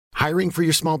Hiring for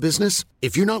your small business?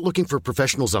 If you're not looking for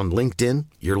professionals on LinkedIn,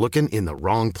 you're looking in the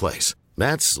wrong place.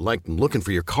 That's like looking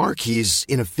for your car keys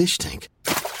in a fish tank.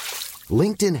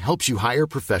 LinkedIn helps you hire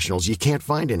professionals you can't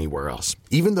find anywhere else,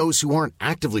 even those who aren't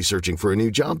actively searching for a new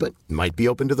job but might be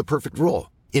open to the perfect role.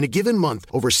 In a given month,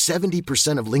 over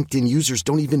 70% of LinkedIn users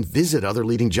don't even visit other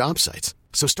leading job sites.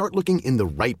 So start looking in the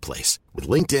right place. With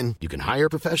LinkedIn, you can hire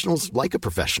professionals like a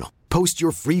professional. Post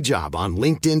your free job on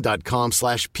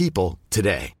linkedin.com/people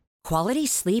today. Quality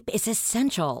sleep is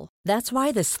essential. That's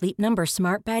why the Sleep Number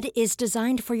Smart Bed is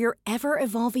designed for your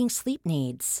ever-evolving sleep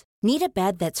needs. Need a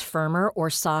bed that's firmer or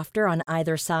softer on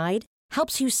either side?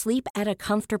 Helps you sleep at a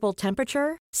comfortable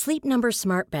temperature? Sleep Number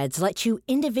Smart Beds let you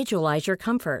individualize your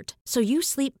comfort, so you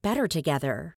sleep better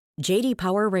together. J.D.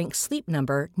 Power ranks Sleep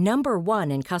Number number 1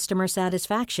 in customer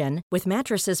satisfaction with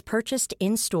mattresses purchased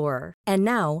in-store. And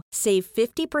now, save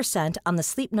 50% on the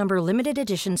Sleep Number Limited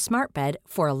Edition Smart Bed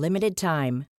for a limited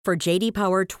time. For J.D.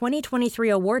 Power 2023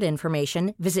 award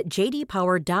information, visit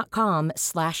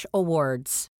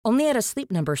jdpower.com/awards. Only at a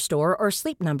Sleep Number store or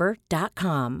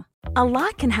sleepnumber.com. A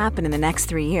lot can happen in the next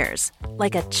 3 years.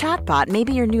 Like a chatbot may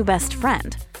be your new best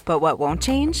friend. But what won't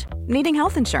change? Needing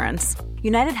health insurance.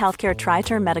 United Healthcare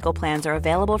Tri-Term Medical Plans are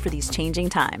available for these changing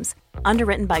times.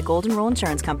 Underwritten by Golden Rule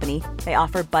Insurance Company, they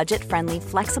offer budget-friendly,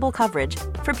 flexible coverage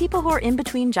for people who are in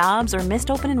between jobs or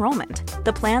missed open enrollment.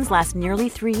 The plans last nearly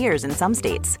 3 years in some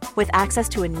states, with access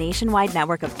to a nationwide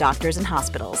network of doctors and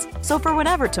hospitals. So for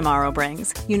whatever tomorrow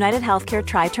brings, United Healthcare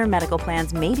Tri-Term Medical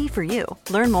Plans may be for you.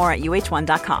 Learn more at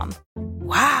uh1.com.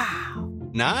 Wow.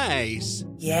 Nice.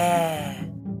 Yeah.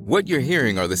 What you're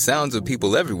hearing are the sounds of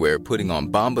people everywhere putting on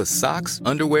Bombas socks,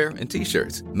 underwear, and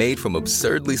T-shirts made from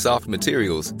absurdly soft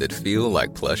materials that feel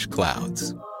like plush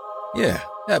clouds. Yeah,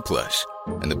 that plush.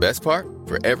 And the best part?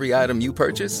 For every item you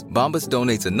purchase, Bombas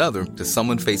donates another to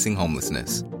someone facing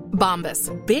homelessness. Bombas.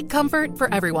 Big comfort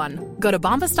for everyone. Go to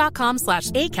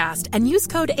bombas.com/ACAST and use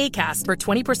code ACAST for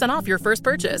 20% off your first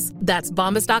purchase. That's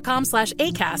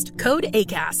bombas.com/ACAST. Code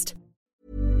ACAST.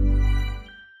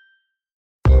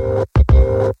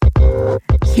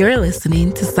 You're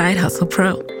listening to Side Hustle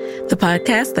Pro, the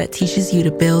podcast that teaches you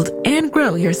to build and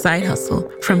grow your side hustle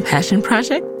from passion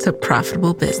project to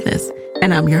profitable business.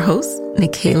 And I'm your host,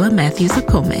 Necole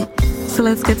Matthews-Okome. So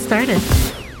let's get started.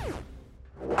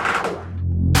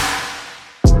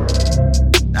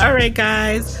 All right,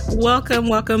 guys,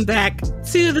 welcome back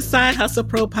to the Side Hustle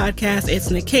Pro podcast. It's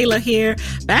Necole here,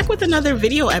 back with another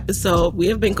video episode. We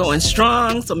have been going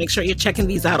strong, so make sure you're checking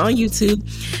these out on YouTube.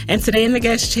 And today in the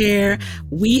guest chair,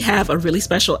 we have a really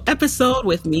special episode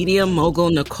with media mogul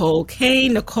Necole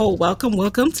Kane. Necole,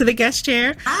 welcome to the guest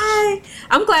chair. Hi,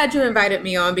 I'm glad you invited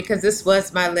me on because this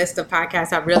was my list of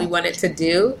podcasts I really wanted to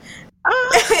do.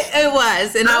 It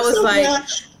was, and I was so like... glad.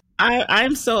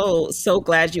 I'm so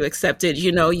glad you accepted.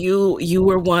 You know, you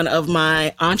were one of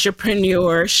my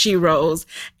entrepreneur sheroes.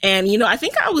 And, you know, I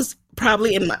think I was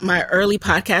probably in my early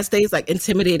podcast days, like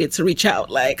intimidated to reach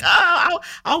out, like, oh,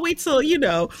 I'll wait till, you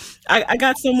know, I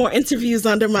got some more interviews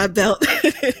under my belt.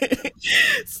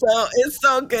 So it's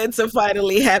so good to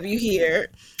finally have you here.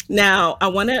 Now, I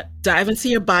want to dive into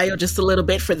your bio just a little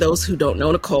bit for those who don't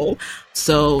know Necole.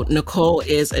 So Necole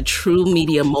is a true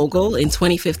media mogul. In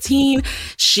 2015,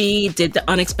 she did the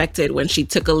unexpected when she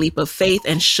took a leap of faith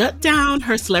and shut down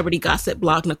her celebrity gossip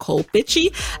blog, Necole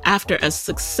Bitchy, after a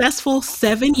successful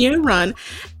 7-year run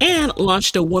and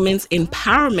launched a women's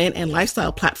empowerment and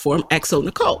lifestyle platform, XO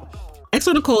Necole.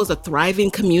 XO Necole is a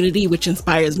thriving community which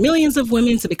inspires millions of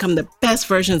women to become the best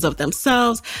versions of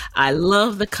themselves. I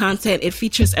love the content. It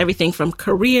features everything from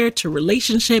career to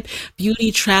relationship,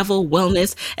 beauty, travel,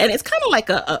 wellness. And it's kind of like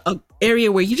a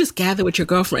area where you just gather with your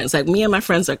girlfriends. Like me and my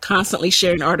friends are constantly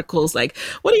sharing articles like,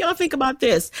 what do y'all think about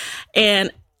this?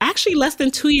 And actually less than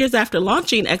 2 years after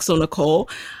launching XO Necole,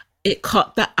 it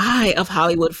caught the eye of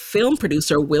Hollywood film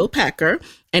producer Will Packer.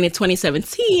 And in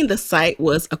 2017, the site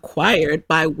was acquired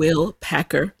by Will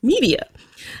Packer Media.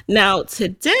 Now,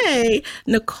 today,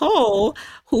 Necole,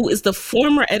 who is the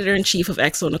former editor-in-chief of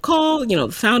XO Necole, you know,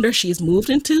 the founder, she's moved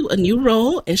into a new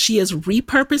role and she has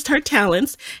repurposed her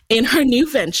talents in her new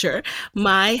venture,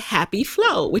 My Happy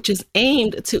Flow, which is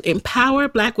aimed to empower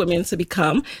Black women to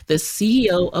become the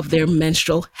CEO of their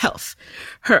menstrual health.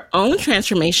 Her own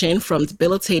transformation from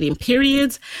debilitating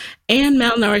periods and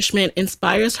malnourishment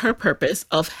inspires her purpose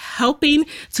of helping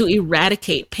to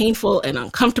eradicate painful and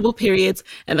uncomfortable periods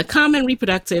and the common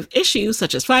reproductive issues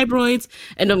such as fibroids,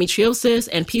 endometriosis,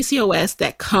 and PCOS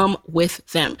that come with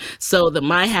them. So the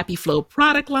My Happy Flow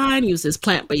product line uses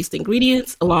plant-based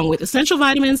ingredients along with essential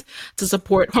vitamins to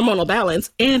support hormonal balance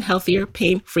and healthier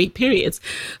pain-free periods.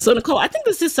 So Necole, I think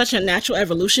this is such a natural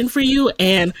evolution for you,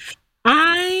 and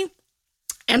I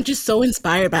am just so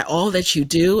inspired by all that you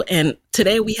do. And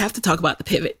today we have to talk about the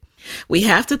pivot. We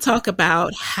have to talk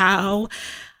about how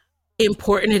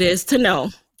important it is to know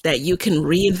that you can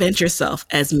reinvent yourself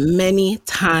as many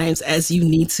times as you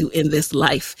need to in this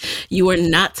life. You are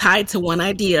not tied to one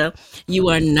idea. You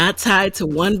are not tied to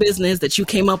one business that you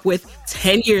came up with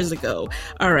 10 years ago.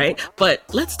 All right. But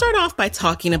let's start off by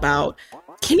talking about,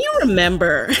 can you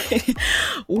remember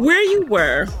where you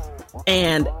were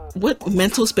and what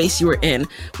mental space you were in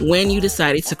when you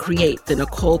decided to create the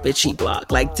Necole Bitchie blog?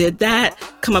 Like, did that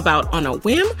come about on a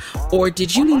whim, or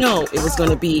did you know it was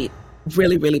going to be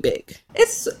really, really big?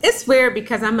 It's weird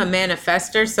because I'm a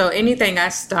manifester, so anything I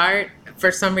start, for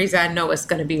some reason, I know it's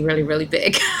going to be really, really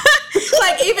big.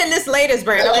 Like even this latest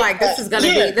brand, I'm like, this is going to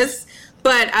be this.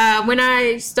 But when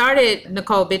I started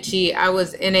Necole Bitchie, I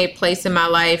was in a place in my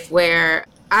life where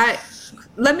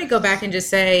let me go back and just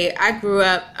say, I grew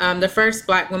up, the first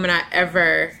Black woman I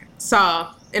ever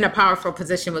saw in a powerful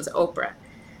position was Oprah.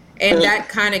 And that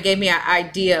kind of gave me an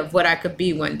idea of what I could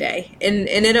be one day. And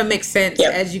it'll make sense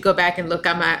as you go back and look.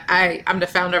 I'm the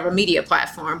founder of a media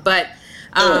platform. But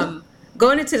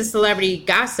going into the celebrity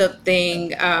gossip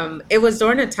thing, it was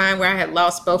during a time where I had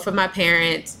lost both of my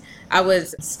parents. I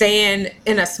was staying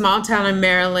in a small town in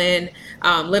Maryland,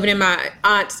 living in my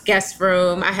aunt's guest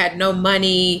room. I had no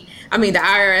money. I mean, the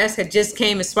IRS had just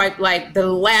came and swiped like the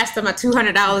last of my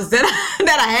 $200 that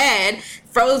I had,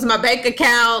 froze my bank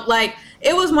account. Like,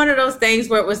 it was one of those things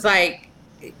where it was like,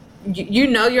 you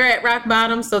know, you're at rock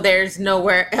bottom, so there's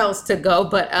nowhere else to go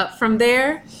but up from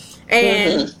there.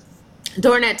 And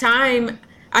during that time,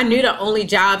 I knew the only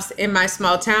jobs in my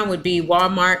small town would be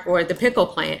Walmart or the pickle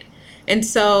plant. And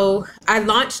so I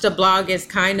launched a blog as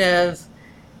kind of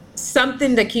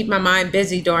something to keep my mind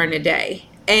busy during the day.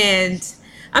 And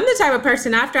I'm the type of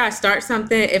person, after I start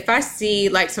something, if I see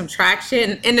like some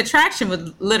traction, and the traction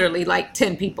was literally like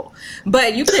 10 people,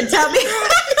 but you couldn't tell me,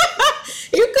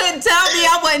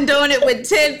 I wasn't doing it with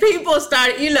 10 people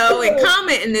started, and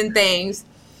commenting and things.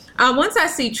 Once I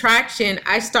see traction,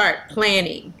 I start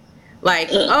planning. Like,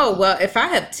 oh, well, if I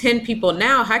have 10 people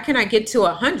now, how can I get to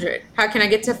 100? How can I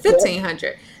get to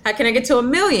 1,500? How can I get to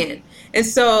 1,000,000? And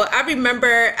so I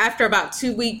remember after about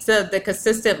 2 weeks of the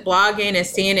consistent blogging and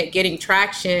seeing it getting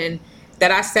traction, that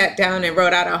I sat down and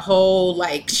wrote out a whole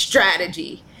like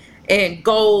strategy and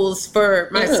goals for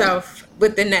myself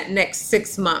within that next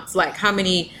 6 months. Like how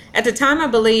many, at the time, I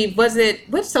believe, was it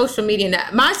with social media? Now,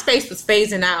 MySpace was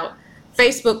phasing out.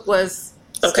 Facebook was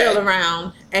still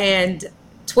around, and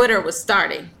Twitter was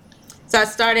starting. So I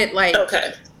started like,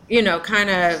 kind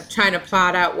of trying to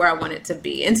plot out where I wanted to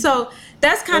be. And so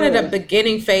that's kind of the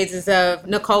beginning phases of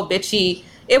Necole Bitchie.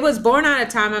 It was born out of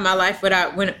a time in my life where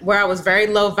I was very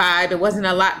low vibe. It wasn't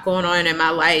a lot going on in my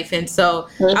life. And so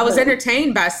I was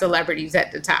entertained by celebrities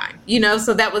at the time,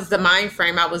 so that was the mind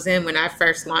frame I was in when I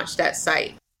first launched that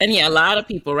site. And yeah, a lot of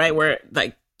people, right, where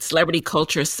like celebrity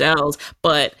culture sells.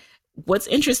 But what's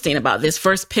interesting about this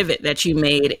first pivot that you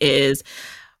made is,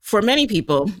 for many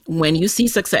people, when you see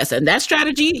success, and that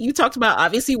strategy you talked about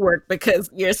obviously worked because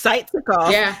your site took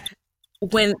off. Yeah.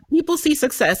 When people see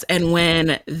success and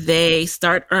when they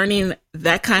start earning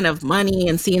that kind of money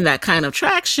and seeing that kind of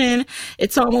traction,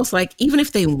 it's almost like even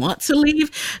if they want to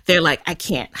leave, they're like, I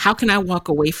can't. How can I walk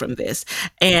away from this?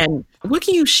 And what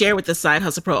can you share with the Side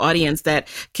Hustle Pro audience that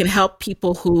can help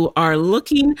people who are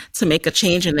looking to make a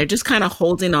change and they're just kind of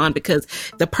holding on because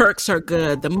the perks are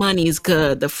good, the money's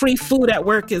good, the free food at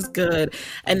work is good,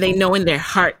 and they know in their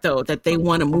heart, though, that they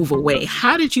want to move away?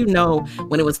 How did you know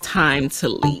when it was time to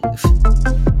leave?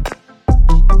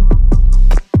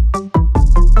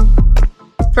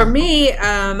 For me,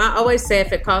 I always say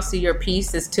if it costs you your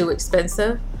peace, it's too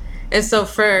expensive. And so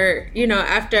for,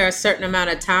 after a certain amount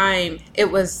of time, it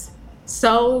was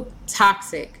so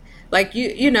toxic. Like,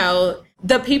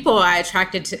 the people I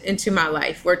attracted into my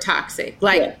life were toxic.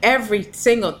 Like every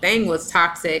single thing was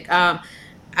toxic.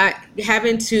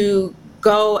 Having to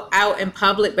go out in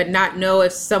public, but not know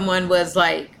if someone was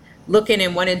like looking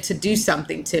and wanted to do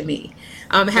something to me.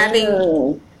 I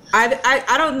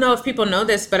don't know if people know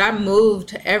this, but I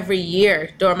moved every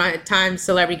year during my time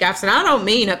celebrity gossip. And I don't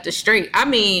mean up the street. I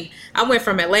mean, I went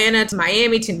from Atlanta to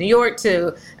Miami to New York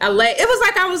to LA. It was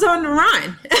like I was on the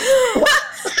run.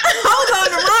 I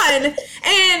on the run.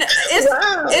 And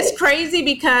it's crazy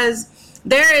because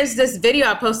there is this video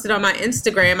I posted on my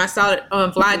Instagram. I saw it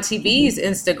on Vlad TV's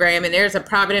Instagram, and there's a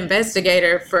private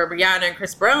investigator for Rihanna and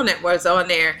Chris Brown that was on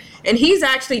there. And he's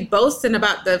actually boasting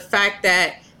about the fact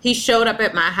that he showed up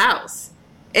at my house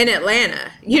in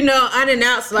Atlanta,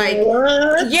 unannounced, like,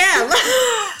 what? Yeah.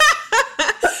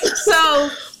 So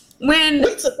when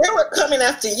so they were coming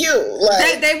after you,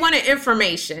 like they wanted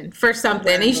information for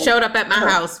something. Wow. He showed up at my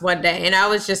house one day, and I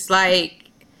was just like,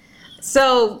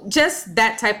 so just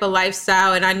that type of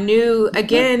lifestyle. And I knew,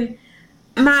 again,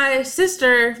 my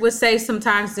sister would say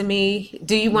sometimes to me,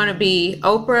 do you want to be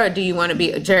Oprah or do you want to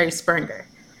be Jerry Springer?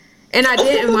 And I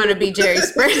didn't want to be Jerry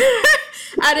Springer.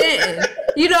 I didn't.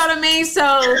 You know what I mean?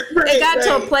 So it got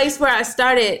to a place where I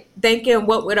started thinking,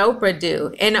 what would Oprah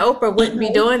do? And Oprah wouldn't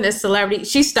be doing this celebrity.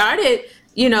 She started,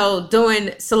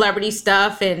 doing celebrity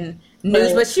stuff and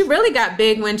news, but she really got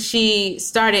big when she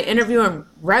started interviewing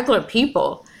regular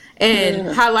people and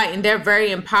highlighting their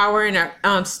very empowering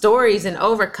stories and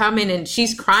overcoming. And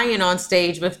she's crying on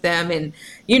stage with them and,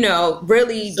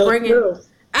 really bringing. True.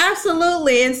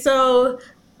 Absolutely. And so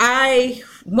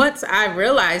once I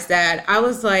realized that, I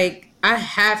was like, I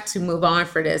have to move on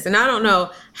for this. And I don't know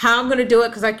how I'm going to do it.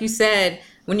 Because like you said,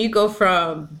 when you go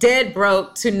from dead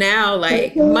broke to now,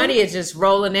 like money is just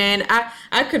rolling in.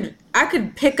 I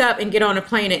could pick up and get on a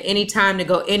plane at any time to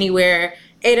go anywhere,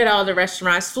 ate at all the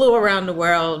restaurants, flew around the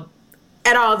world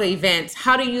at all the events.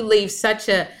 How do you leave such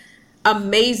a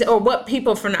amazing, or what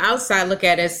people from the outside look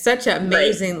at as such an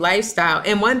amazing lifestyle?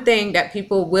 And one thing that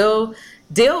people will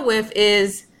deal with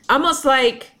is almost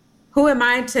like, who am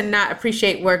I to not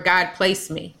appreciate where God placed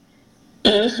me?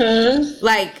 Mm-hmm.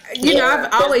 Like,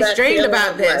 I've always dreamed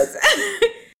about this.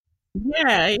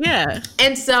 Yeah.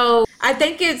 And so I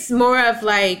think it's more of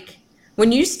like,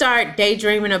 when you start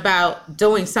daydreaming about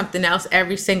doing something else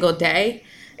every single day,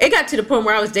 it got to the point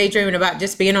where I was daydreaming about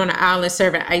just being on an island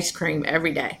serving ice cream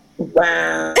every day.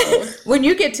 Wow. When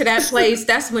you get to that place,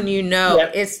 that's when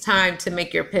it's time to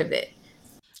make your pivot.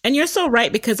 And you're so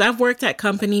right, because I've worked at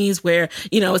companies where,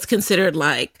 it's considered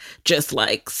like just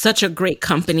like such a great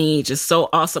company, just so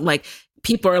awesome. Like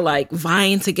people are like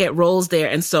vying to get roles there.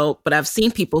 And so, but I've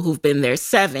seen people who've been there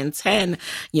 7, 10,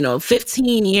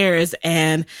 15 years,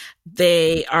 and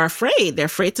they are afraid. They're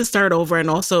afraid to start over. And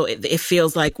also it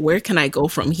feels like, where can I go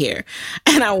from here?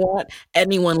 And I want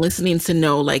anyone listening to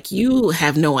know, like, you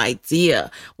have no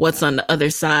idea what's on the other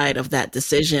side of that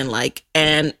decision. Like,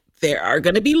 and there are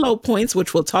going to be low points,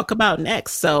 which we'll talk about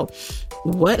next. So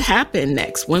what happened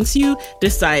next? Once you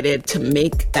decided to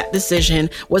make that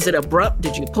decision, was it abrupt?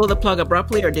 Did you pull the plug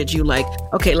abruptly, or did you like,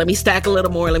 okay, let me stack a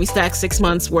little more, let me stack 6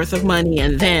 months worth of money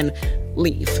and then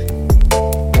leave?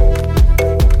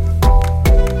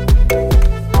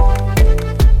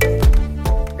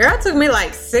 Girl, it took me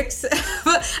like 6.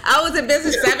 I was in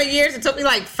business 7 years. It took me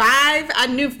like 5. I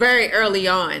knew very early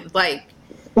on, like,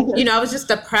 I was just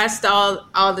depressed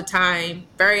all the time,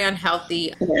 very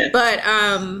unhealthy. Yeah. But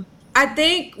I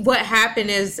think what happened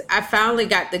is I finally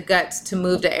got the guts to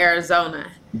move to Arizona.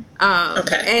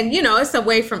 And, it's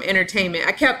away from entertainment.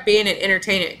 I kept being in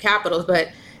entertainment capitals, but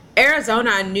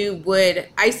Arizona I knew would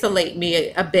isolate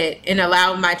me a bit and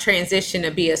allow my transition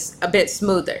to be a bit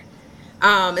smoother.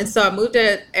 And so I moved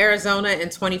to Arizona in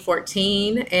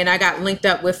 2014, and I got linked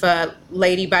up with a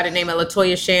lady by the name of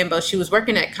LaToya Shambo. She was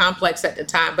working at Complex at the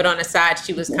time, but on the side,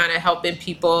 she was kind of helping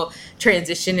people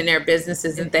transition in their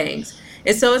businesses and things.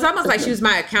 And so it's almost like she was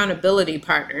my accountability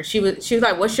partner. She was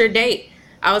like, what's your date?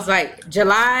 I was like,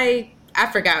 July, I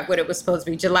forgot what it was supposed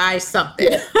to be, July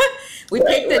something. Yeah. We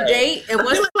picked a date, and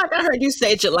once like I heard you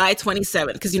say July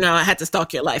 27th, because I had to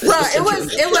stalk your life. Well, it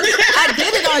was. I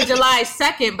did it on July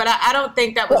 2nd, but I don't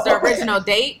think that was the original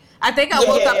date. I think I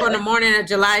woke up on the morning of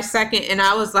July 2nd, and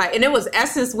I was like, and it was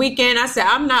Essence weekend. I said,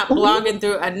 I'm not blogging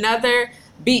through another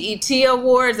BET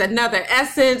Awards, another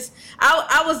Essence.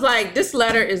 I was like, this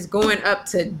letter is going up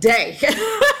today.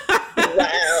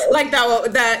 Wow. Like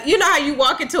that, how you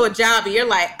walk into a job and you're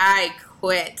like, I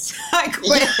quit.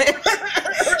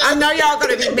 I know y'all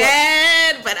gonna be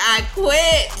mad, but I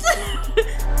quit.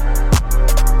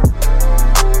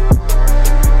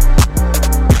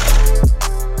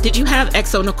 Did you have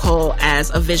XO Necole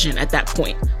as a vision at that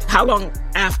point? How long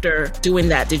after doing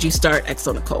that did you start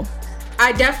XO Necole?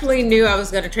 I definitely knew I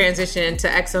was going to transition into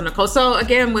XO Necole. So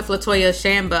again, with LaToya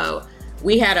Shambo,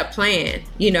 we had a plan.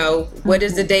 What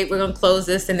is the date we're going to close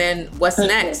this, and then what's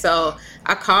next? So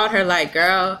I called her like,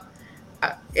 girl,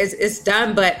 it's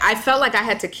done. But I felt like I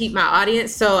had to keep my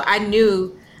audience. So I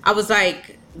knew, I was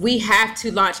like, we have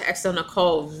to launch XO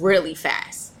Necole really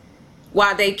fast.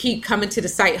 while they keep coming to the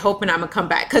site hoping I'm gonna come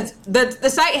back. Because the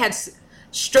site had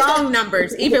strong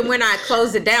numbers even when I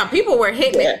closed it down. People were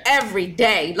hitting it every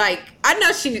day. Like, I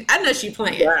know she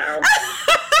playing. Wow.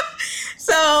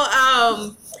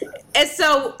 And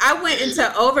so I went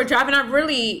into overdrive, and I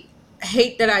really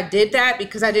hate that I did that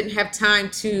because I didn't have time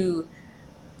to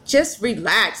just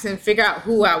relax and figure out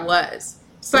who I was.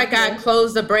 It's like I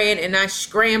closed the brand and I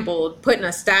scrambled, putting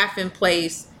a staff in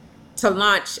place to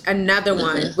launch another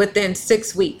one within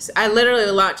 6 weeks. I literally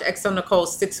launched XO Necole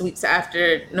 6 weeks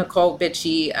after Necole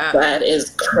Bitchie. That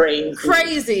is crazy.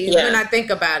 Crazy when I think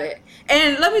about it.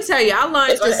 And let me tell you, I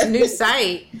launched this new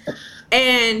site,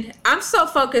 and I'm so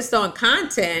focused on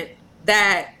content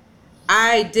that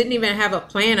I didn't even have a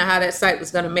plan of how that site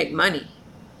was going to make money.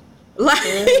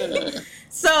 Like,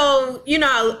 so, you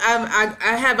know,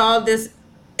 I have all this.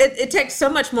 It takes so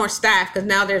much more staff because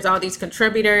now there's all these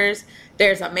contributors.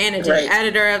 There's a managing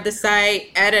editor of the site,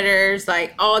 editors,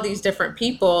 like all these different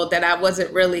people that I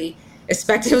wasn't really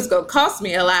expecting it was going to cost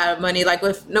me a lot of money. Like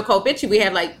with Necole Bitchie, we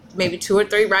had like maybe 2 or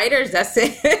 3 writers. That's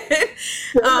it.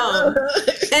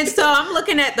 And so I'm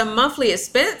looking at the monthly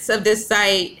expense of this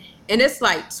site, and it's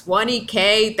like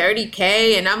 $20K,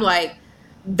 $30K. And I'm like,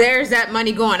 there's that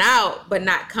money going out, but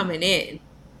not coming in.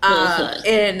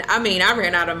 And I mean, I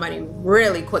ran out of money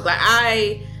really quick. Like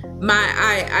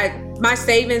my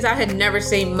savings, I had never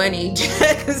seen money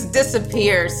just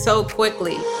disappear so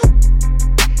quickly.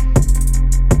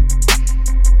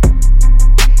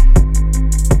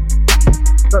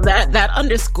 So that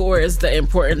underscores the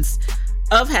importance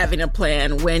of having a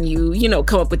plan when you know,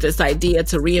 come up with this idea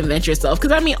to reinvent yourself.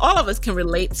 Because I mean, all of us can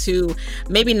relate to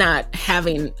maybe not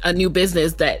having a new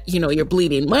business that, you know, you're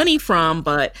bleeding money from,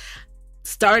 but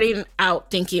starting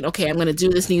out thinking, okay, I'm going to do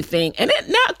this new thing, and it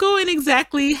not going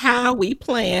exactly how we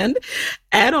planned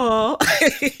at all.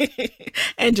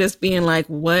 And just being like,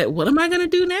 what am I going to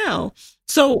do now?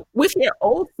 So with your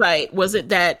old site, was it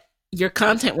that your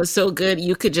content was so good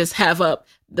you could just have up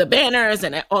the banners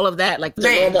and all of that? Like,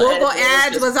 man, Google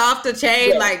ads was off the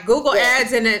chain. Like Google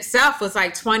ads in itself was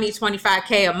like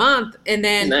 25K a month. And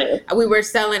then we were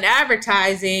selling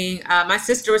advertising. My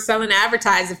sister was selling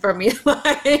advertising for me.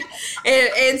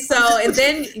 and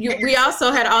then we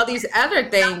also had all these other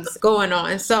things going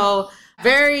on. So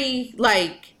very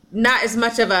like not as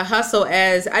much of a hustle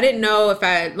as I didn't know if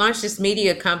I launched this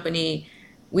media company,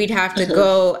 we'd have to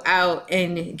go out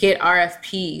and get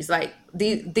RFPs. Like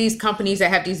these companies that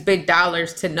have these big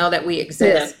dollars to know that we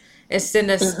exist and send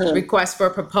us requests for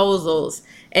proposals.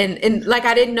 And like,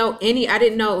 I didn't know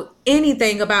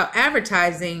anything about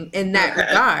advertising in that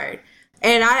regard.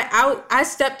 And I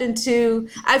stepped into,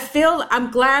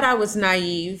 I'm glad I was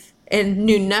naive and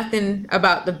knew nothing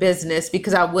about the business,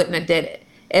 because I wouldn't have did it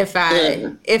if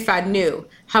I knew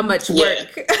how much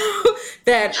work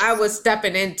that I was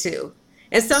stepping into.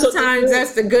 And sometimes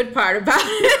that's the good part about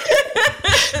it.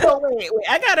 So wait,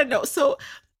 I gotta know. So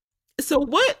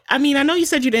what, I mean, I know you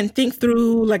said you didn't think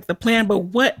through like the plan, but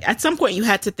what, at some point you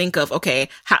had to think of, okay,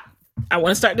 I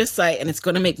want to start this site and it's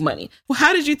going to make money. Well,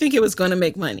 how did you think it was going to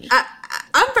make money?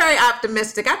 I'm very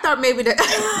optimistic. I thought maybe the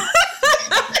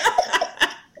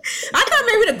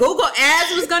Google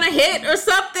ads was going to hit or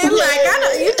something. Like,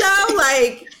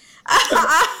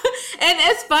 and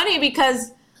it's funny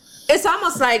because it's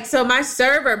almost like, so my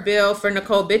server bill for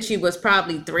Necole Bitchie was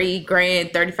probably $3,000,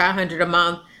 $3,500 a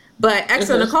month, but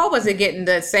XO Necole wasn't getting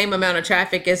the same amount of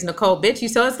traffic as Necole Bitchie.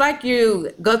 So it's like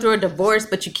you go through a divorce,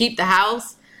 but you keep the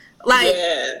house. Like,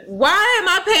 why am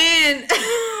I paying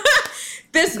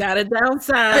this got a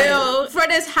downside bill for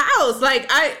this house? Like,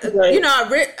 I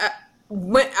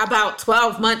went about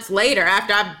 12 months later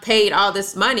after I paid all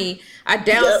this money. I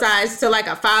downsized to like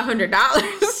a $500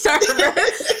 server. But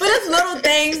it's little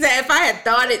things that if I had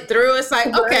thought it through, it's like,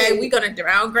 okay, we're going to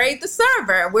downgrade the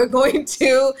server. We're going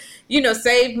to,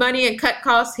 save money and cut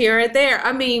costs here or there.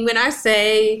 I mean, when I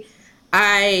say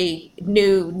I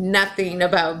knew nothing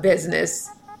about business,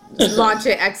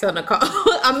 launching XO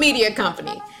Necole, a media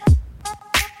company.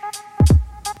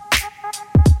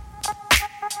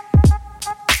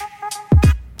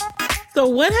 So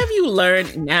what have you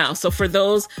learned now? So for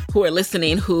those who are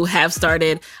listening who have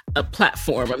started a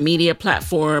platform, a media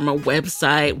platform, a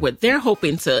website where they're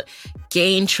hoping to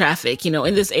gain traffic,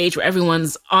 in this age where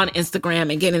everyone's on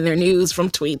Instagram and getting their news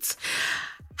from tweets,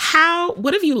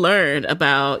 what have you learned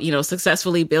about,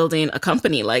 successfully building a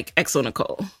company like XO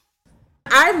Necole?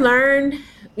 I learned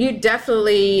you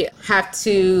definitely have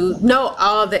to know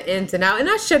all the ins and outs. And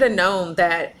I should have known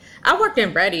that. I worked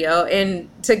in radio, and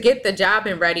to get the job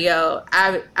in radio,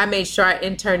 I made sure I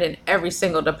interned in every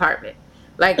single department.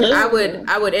 Like I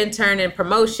would intern in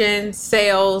promotion,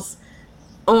 sales,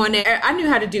 on it. I knew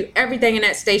how to do everything in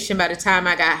that station by the time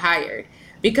I got hired,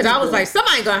 because I was like,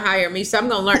 somebody ain't gonna hire me, so I'm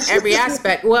gonna learn every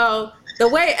aspect. Well, the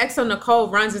way XO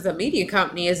Necole runs as a media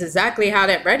company is exactly how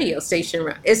that radio station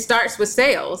runs. It starts with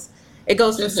sales. It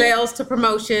goes from sales to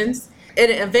promotions. It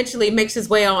eventually makes its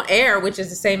way on air, which is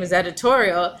the same as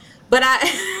editorial. But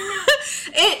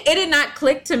it did not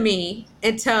click to me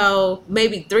until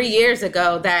maybe 3 years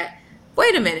ago that,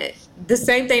 wait a minute, the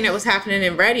same thing that was happening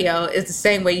in radio is the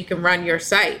same way you can run your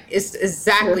site. It's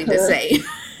exactly the same.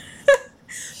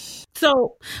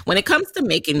 So when it comes to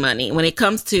making money, when it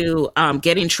comes to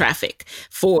getting traffic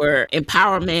for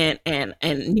empowerment and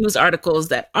news articles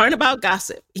that aren't about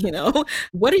gossip,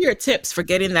 what are your tips for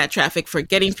getting that traffic, for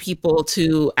getting people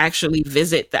to actually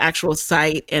visit the actual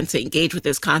site and to engage with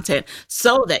this content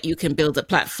so that you can build a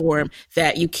platform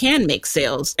that you can make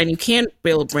sales and you can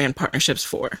build brand partnerships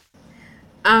for?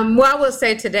 Well, I will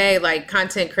say today, like,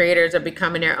 content creators are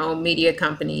becoming their own media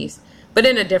companies, but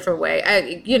in a different way.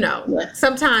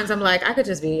 Sometimes I'm like, I could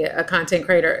just be a content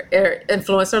creator,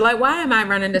 influencer. Like, why am I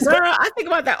running this? Girl, I think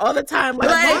about that all the time. Like,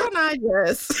 why don't I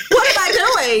just? What am I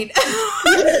doing?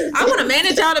 I want to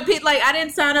manage all the people. Like, I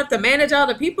didn't sign up to manage all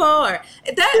the people, or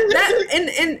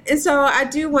that. And so I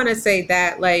do want to say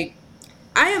that, like,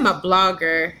 I am a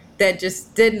blogger that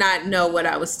just did not know what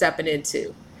I was stepping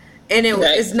into. And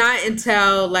it's not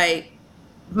until, like,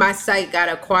 my site got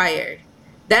acquired.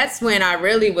 That's when I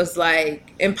really was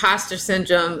like, imposter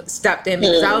syndrome stepped in,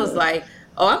 because I was like,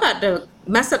 oh, I'm about to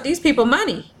mess up these people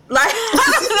money. Like,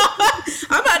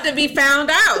 I'm about to be found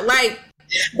out. Like,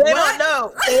 They don't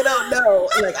know.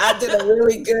 Like, I did a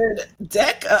really good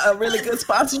deck, a really good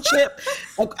sponsorship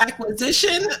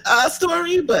acquisition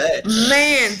story, but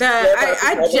man,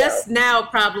 I just now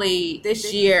probably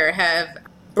this year have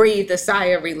breathed a sigh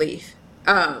of relief.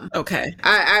 Okay.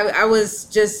 I was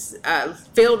just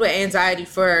filled with anxiety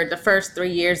for the first 3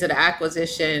 years of the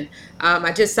acquisition.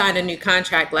 I just signed a new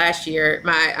contract last year.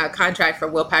 My contract for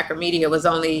Will Packer Media was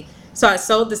so I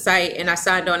sold the site and I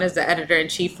signed on as the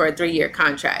editor-in-chief for a 3-year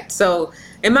contract. So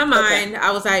in my mind,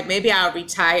 I was like, maybe I'll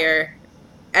retire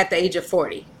at the age of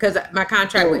 40, because my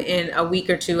contract would end a week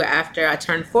or two after I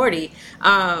turned 40.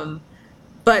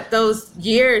 But those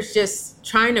years just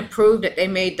trying to prove that they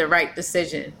made the right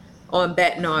decision on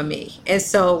betting on me. And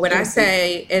so when I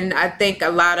say, and I think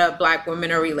a lot of Black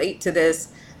women are relate to this,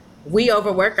 we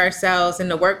overwork ourselves in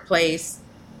the workplace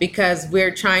because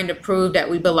we're trying to prove that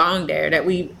we belong there, that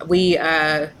we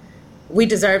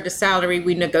deserve the salary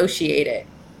we negotiated,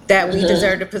 that we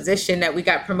deserve the position that we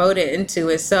got promoted into.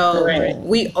 And so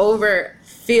we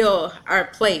overfill our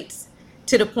plates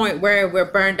to the point where we're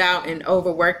burned out and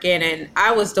overworking. And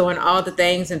I was doing all the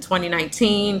things in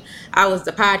 2019. I was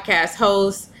the podcast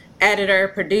host, editor,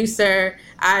 producer.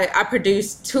 I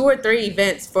produced 2 or 3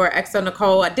 events for XO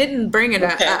Necole. I didn't bring in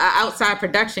an outside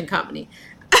production company.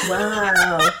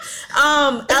 Wow.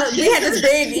 We had this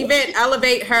big event,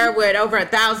 Elevate Her, with over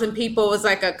 1,000 people. It was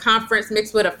like a conference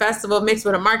mixed with a festival, mixed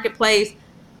with a marketplace.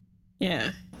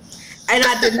 Yeah. And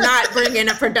I did not bring in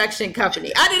a production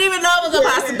company. I didn't even know it was a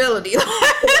possibility.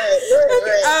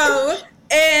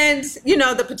 And,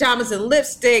 the pajamas and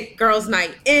lipstick, girls'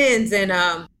 night ends, and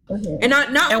and not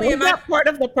was that part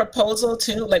of the proposal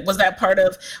too? Like, was that part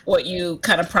of what you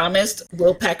kind of promised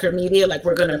Will Packer Media? Like,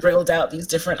 we're going to build out these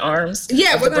different arms.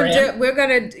 Yeah, we're going to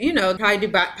probably do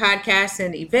podcasts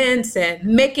and events and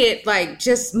make it like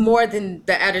just more than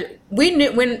the edit. We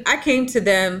knew when I came to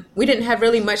them, we didn't have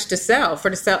really much to sell for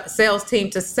the sales team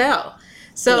to sell.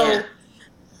 So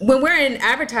when we're in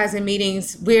advertising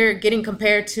meetings, we're getting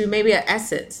compared to maybe an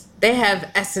Essence. They have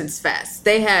Essence Fest.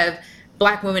 They have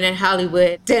Black Women in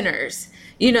Hollywood dinners.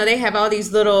 They have all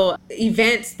these little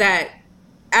events that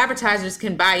advertisers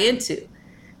can buy into.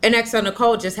 And XO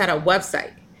Necole just had a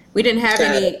website. We didn't have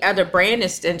any other brand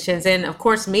extensions. And of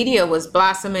course, media was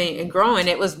blossoming and growing.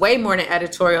 It was way more than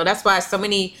editorial. That's why so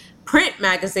many print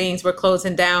magazines were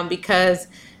closing down, because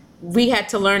we had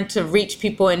to learn to reach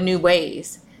people in new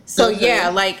ways. So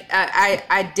I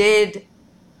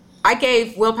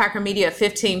gave Will Packer Media a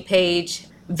 15-page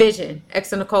vision,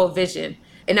 XO Necole vision,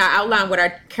 and I outlined what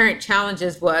our current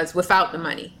challenges was without the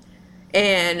money,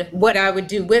 and what I would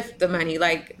do with the money,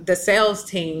 like the sales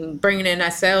team, bringing in a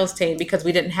sales team because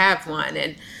we didn't have one.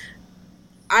 And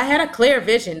I had a clear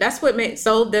vision. That's what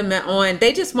sold them on.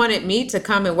 They just wanted me to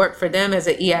come and work for them as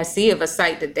an EIC of a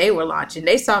site that they were launching.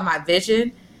 They saw my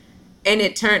vision, and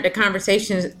the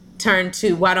conversation turned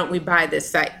to, why don't we buy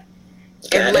this site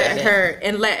and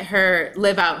let her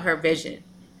live out her vision,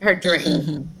 her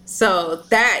dream. So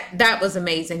that was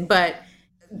amazing. But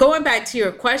going back to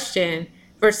your question,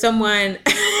 for someone,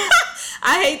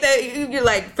 I hate that you're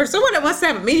like, for someone that wants to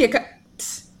have a media,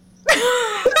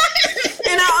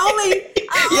 And I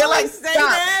You're only like, say stop.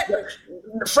 that.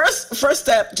 First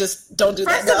step, just don't do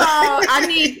that. First of all, I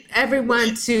need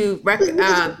everyone to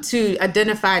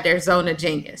identify their zone of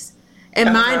genius.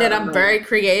 And mind that I'm very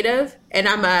creative and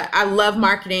I love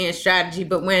marketing and strategy,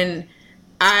 but when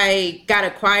I got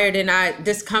acquired and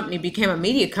this company became a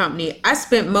media company, I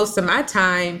spent most of my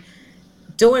time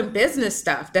doing business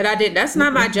stuff that I did. That's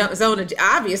not my zone of,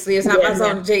 obviously it's not my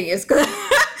zone of genius,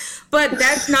 but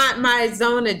that's not my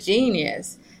zone of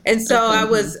genius. And so I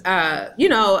was,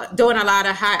 doing a lot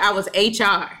of I was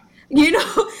HR,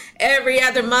 every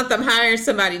other month I'm hiring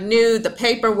somebody new, the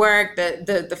paperwork,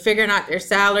 the figuring out their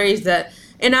salaries,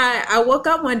 and I woke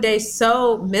up one day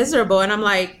so miserable and I'm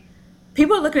like,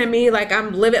 people are looking at me like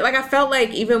I'm living, like I felt like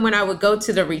even when I would go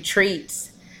to the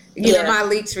retreats, my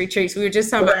Leaks retreats, we were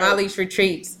just talking about my Leaks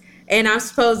retreats, and I'm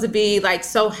supposed to be like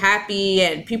so happy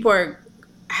and people are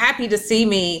happy to see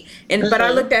me. But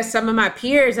I looked at some of my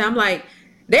peers and I'm like,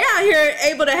 they're out here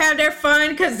able to have their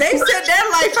fun because they set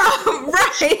their life out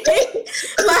right.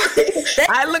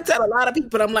 I looked at a lot of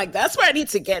people and I'm like, that's where I need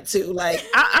to get to. Like,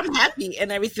 I'm happy and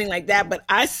everything like that, but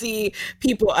I see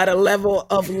people at a level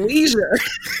of leisure.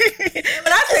 When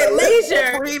I say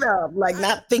leisure, freedom, like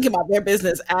not thinking about their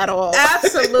business at all.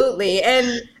 Absolutely.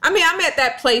 And I mean, I'm at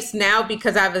that place now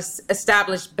because I've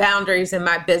established boundaries in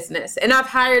my business and I've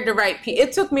hired the right people.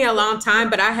 It took me a long time,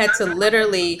 but I had to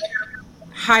literally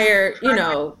hire,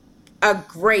 a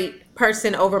great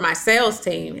person over my sales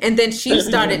team. And then she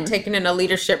started taking in a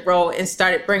leadership role and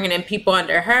started bringing in people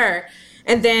under her.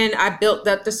 And then I built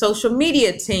up the social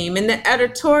media team and the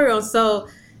editorial. So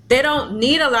they don't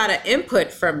need a lot of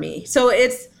input from me. So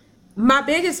it's my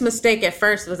biggest mistake at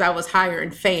first was I was hiring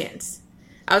fans.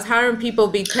 I was hiring people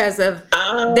because of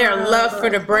their love for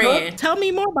the brand. Tell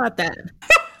me more about that.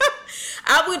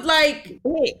 I would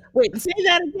wait, say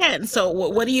that again. So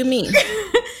what do you mean?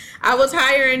 I was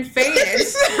hiring fans.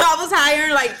 I was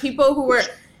hiring like people who were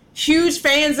huge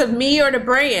fans of me or the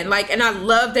brand. And I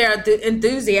love their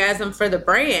enthusiasm for the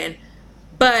brand.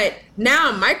 But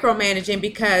now I'm micromanaging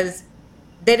because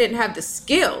they didn't have the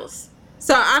skills.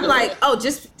 So I'm like,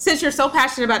 just since you're so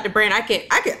passionate about the brand, I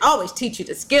can always teach you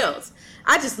the skills.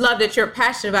 I just love that you're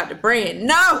passionate about the brand.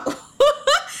 No,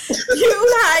 you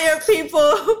hire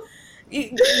people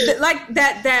like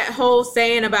that whole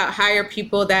saying about hire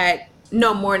people that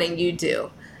know more than you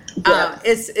do. Yeah.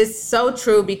 It's so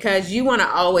true because you want to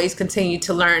always continue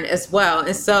to learn as well.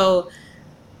 And so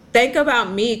think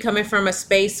about me coming from a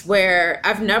space where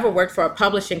I've never worked for a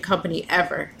publishing company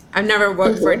ever. I've never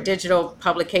worked for a digital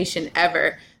publication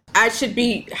ever. I should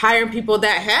be hiring people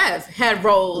that have had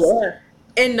roles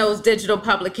in those digital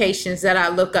publications that I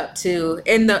look up to.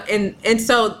 And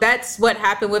so that's what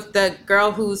happened with the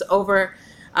girl who's over,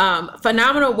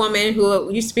 phenomenal woman who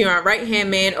used to be my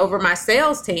right-hand man over my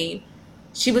sales team.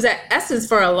 She was at Essence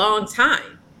for a long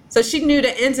time. So she knew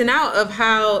the ins and out of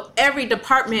how every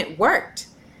department worked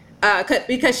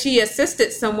because she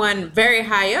assisted someone very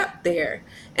high up there.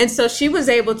 And so she was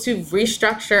able to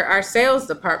restructure our sales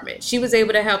department. She was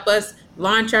able to help us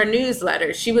launch our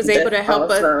newsletter. She was able to help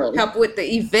with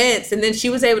the events. And then she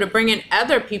was able to bring in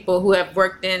other people who have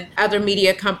worked in other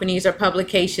media companies or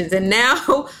publications. And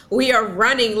now we are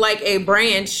running like a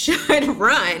brand should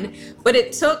run. But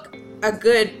it took a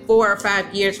good 4 or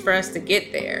 5 years for us to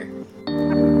get there.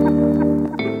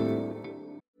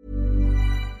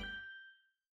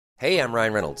 Hey, I'm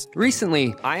Ryan Reynolds.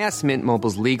 Recently, I asked Mint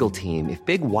Mobile's legal team if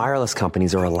big wireless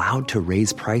companies are allowed to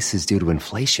raise prices due to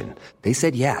inflation. They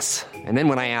said yes. And then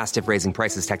when I asked if raising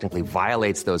prices technically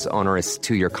violates those onerous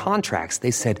 2-year contracts, they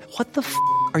said, "What the f***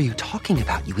 are you talking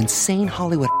about, you insane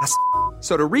Hollywood ass?"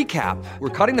 So to recap, we're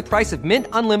cutting the price of Mint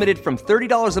Unlimited from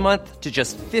 $30 a month to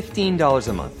just $15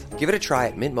 a month. Give it a try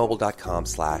at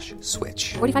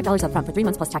mintmobile.com/switch. $45 up front for 3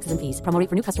 months plus taxes and fees. Promo rate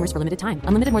for new customers for limited time.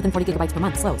 Unlimited more than 40 gigabytes per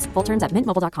month. Slows full terms at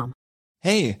mintmobile.com.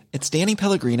 Hey, it's Danny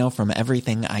Pellegrino from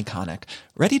Everything Iconic.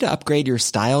 Ready to upgrade your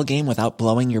style game without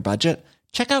blowing your budget?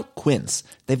 Check out Quince.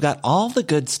 They've got all the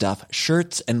good stuff,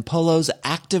 shirts and polos,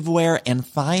 activewear, and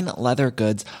fine leather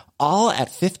goods, all at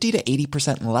 50 to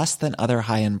 80% less than other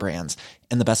high-end brands.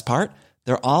 And the best part?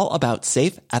 They're all about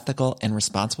safe, ethical, and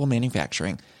responsible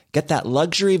manufacturing. Get that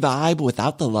luxury vibe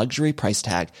without the luxury price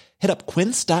tag. Hit up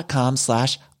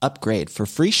quince.com/upgrade for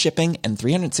free shipping and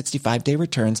 365-day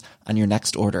returns on your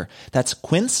next order. That's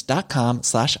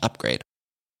quince.com/upgrade.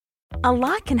 A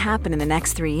lot can happen in the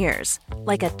next 3 years.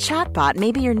 Like a chatbot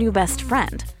may be your new best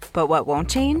friend. But what won't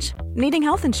change? Needing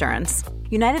health insurance.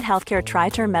 United Healthcare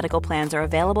Tri-Term Medical Plans are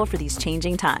available for these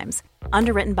changing times.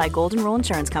 Underwritten by Golden Rule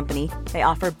Insurance Company, they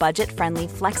offer budget-friendly,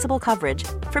 flexible coverage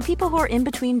for people who are in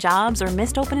between jobs or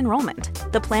missed open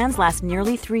enrollment. The plans last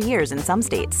nearly 3 years in some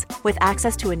states, with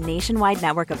access to a nationwide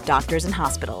network of doctors and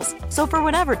hospitals. So for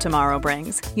whatever tomorrow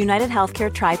brings, United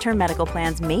Healthcare Tri-Term Medical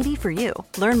Plans may be for you.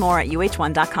 Learn more at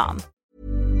uh1.com.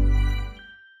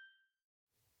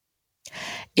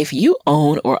 If you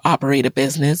own or operate a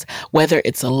business, whether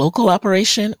it's a local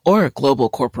operation or a global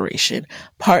corporation,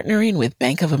 partnering with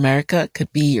Bank of America could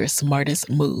be your smartest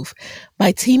move.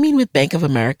 By teaming with Bank of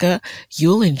America,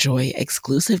 you'll enjoy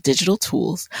exclusive digital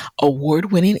tools,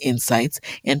 award-winning insights,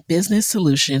 and business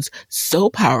solutions so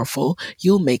powerful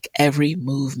you'll make every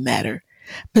move matter.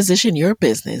 Position your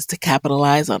business to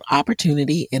capitalize on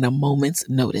opportunity in a moment's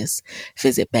notice.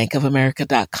 Visit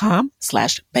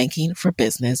bankofamerica.com/banking for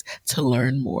business to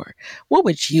learn more. What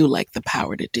would you like the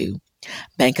power to do?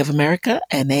 Bank of America,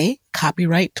 N.A.,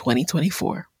 copyright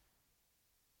 2024.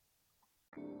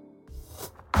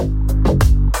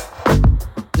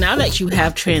 Now that you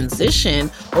have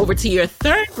transitioned over to your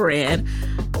third brand,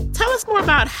 tell us more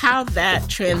about how that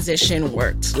transition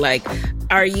worked. Like,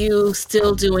 are you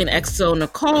still doing XO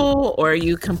Necole, or are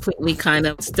you completely kind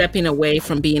of stepping away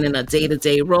from being in a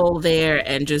day-to-day role there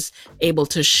and just able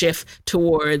to shift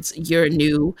towards your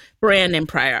new brand and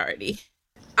priority?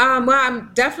 Well,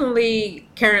 I'm definitely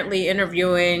currently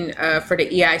interviewing for the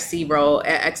EIC role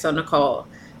at XO Necole.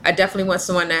 I definitely want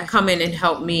someone to come in and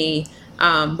help me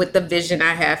with the vision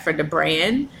I have for the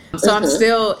brand. So I'm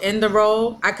still in the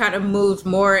role. I kind of moved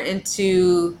more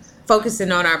into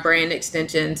focusing on our brand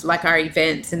extensions, like our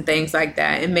events and things like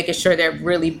that, and making sure they're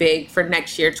really big for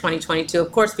next year, 2022.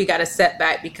 Of course, we got a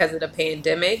setback because of the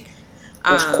pandemic.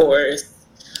 Of course.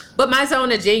 But my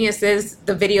zone of genius is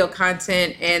the video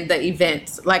content and the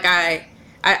events. Like I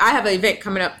have an event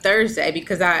coming up Thursday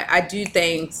because I do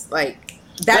things like,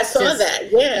 that's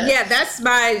yeah, that's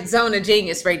my zone of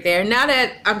genius right there. Now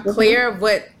that I'm clear of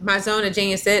what my zone of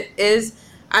genius is,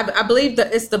 I believe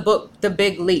that it's the book, The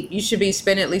Big Leap. You should be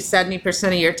spending at least 70%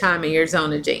 of your time in your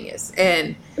zone of genius.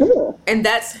 And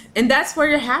that's where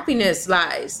your happiness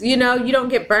lies. You know, you don't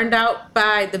get burned out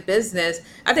by the business.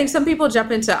 I think some people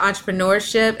jump into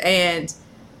entrepreneurship and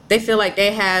they feel like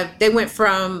they went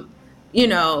from, 9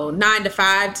 to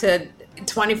 5 to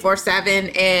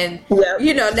 24/7, and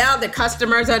you know, now the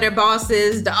customers are their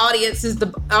bosses, the audiences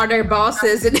are their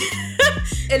bosses, and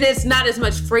and it's not as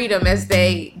much freedom as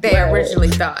they originally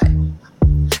thought.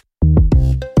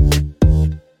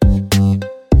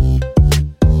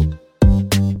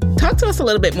 Talk to us a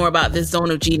little bit more about this zone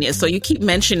of genius. So you keep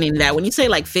mentioning that. When you say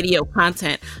like video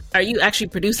content, are you actually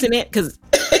producing it? Because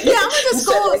yeah, I went to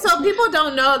school. So people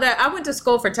don't know that I went to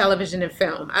school for television and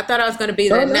film. I thought I was going to be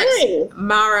the next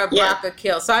Mara Brock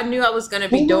Kill. So I knew I was going to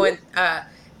be doing,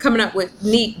 coming up with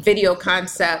neat video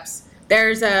concepts.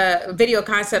 There's a video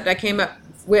concept I came up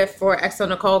with for XO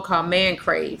Necole called Man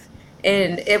Crave.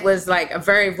 And it was like a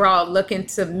very raw look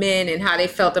into men and how they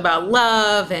felt about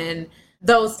love and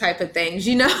those type of things,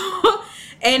 you know?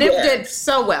 And it did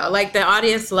so well. Like the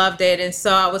audience loved it. And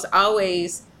so I was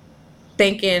always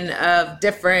thinking of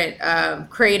different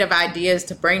creative ideas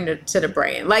to bring to the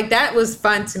brand. Like that was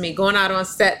fun to me, going out on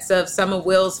sets of some of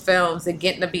Will's films and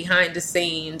getting the behind the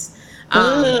scenes.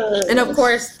 And of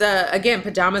course,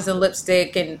 pajamas and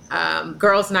lipstick and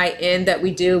girls' night in that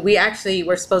we do. We actually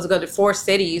were supposed to go to 4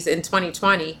 cities in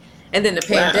 2020, and then the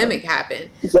pandemic happened.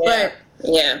 But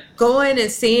going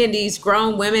and seeing these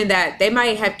grown women that they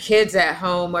might have kids at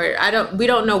home, or we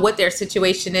don't know what their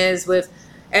situation is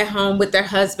at home with their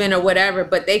husband or whatever,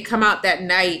 but they come out that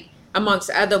night amongst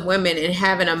other women and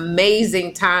have an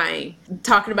amazing time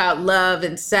talking about love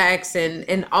and sex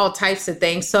and all types of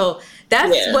things. So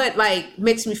that's what like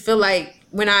makes me feel like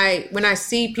when I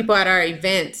see people at our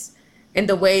events and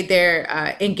the way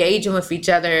they're engaging with each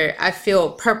other, I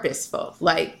feel purposeful.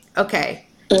 Like, okay,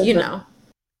 you know.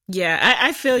 Yeah,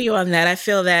 I feel you on that. I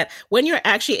feel that when you're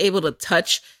actually able to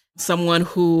touch someone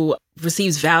who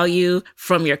receives value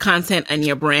from your content and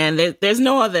your brand, there's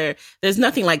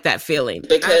nothing like that feeling.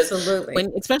 Because absolutely,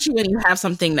 especially when you have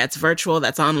something that's virtual,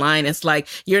 that's online, it's like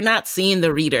you're not seeing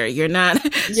the reader, you're not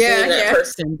seeing that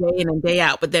person day in and day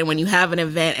out. But then when you have an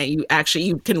event and you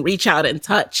can reach out and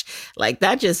touch, like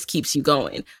that just keeps you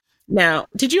going. Now,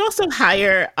 did you also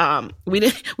hire, we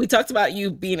talked about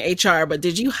you being HR, but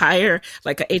did you hire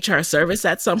like an HR service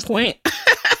at some point?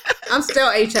 I'm still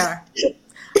HR.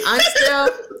 I'm still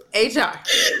HR.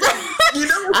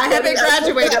 I haven't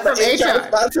graduated from HR.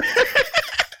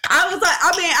 I was like,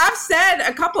 I've said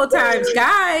a couple of times,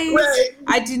 guys,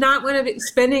 I do not want to be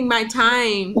spending my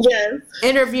time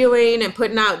interviewing and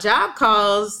putting out job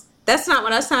calls. That's not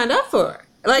what I signed up for.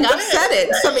 Like, I've said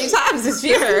it so many times this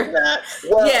year.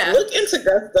 Look into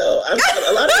gusto. I'm sure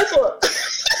a lot of people.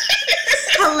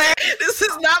 Hilarious. This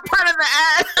is not part of the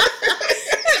ad.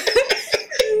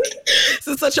 This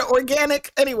is such an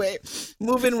organic. Anyway,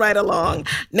 moving right along.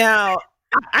 Now,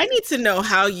 I need to know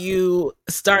how you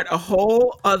start a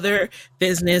whole other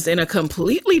business in a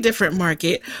completely different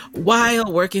market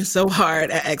while working so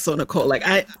hard at XO Necole. Like,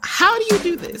 how do you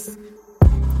do this?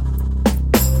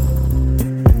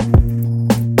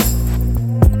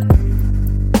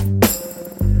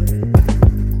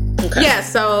 Okay. Yeah,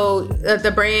 so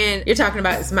the brand you're talking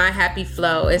about is My Happy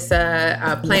Flow. It's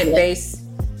a plant-based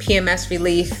PMS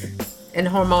relief and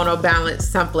hormonal balance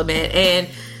supplement. And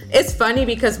it's funny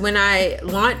because when I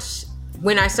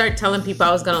started telling people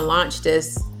I was going to launch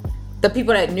this, the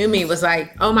people that knew me was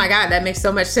like, oh my God, that makes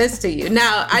so much sense to you.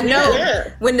 Now, I know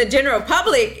when the general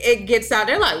public, it gets out,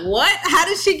 they're like, what? How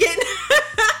did she get?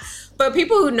 But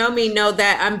people who know me know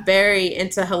that I'm very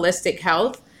into holistic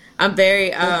health. I'm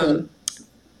very, I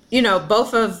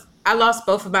lost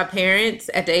both of my parents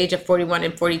at the age of 41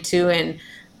 and 42. And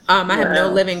I have no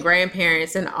living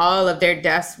grandparents, and all of their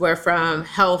deaths were from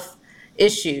health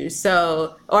issues,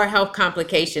 or health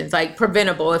complications, like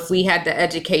preventable if we had the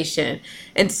education.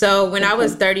 And so when I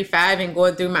was 35 and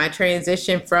going through my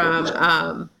transition from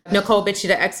Necole Bitchie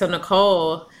to XO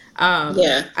Necole,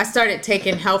 I started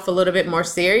taking health a little bit more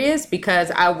serious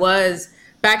because I was,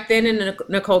 back then in the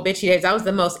Necole Bitchie days, I was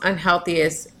the most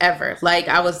unhealthiest ever. Like,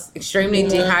 I was extremely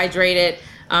dehydrated.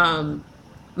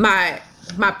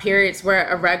 My periods were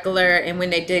irregular, and when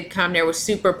they did come, they were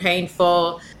super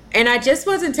painful. And I just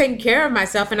wasn't taking care of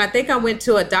myself. And I think I went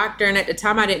to a doctor, and at the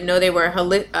time I didn't know they were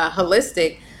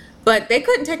holistic, but they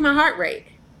couldn't take my heart rate.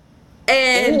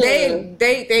 And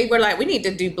they were like, we need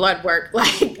to do blood work,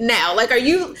 like, now. Like,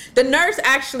 the nurse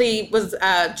actually was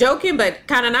joking, but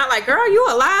kind of not, like, girl, are you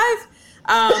alive?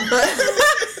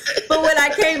 But when I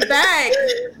came back,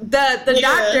 the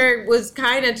doctor was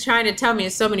kind of trying to tell me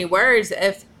in so many words,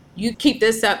 if you keep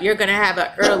this up, you're going to have an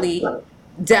early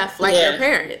death like your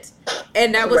parents.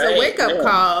 And that was a wake-up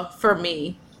call for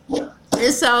me.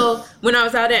 And so when I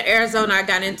was out in Arizona, I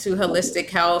got into holistic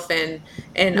health and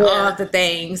all of the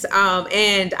things.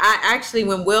 And I actually,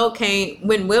 when Will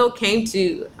came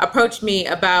to approach me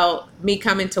about me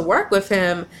coming to work with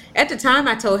him, at the time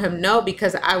I told him no,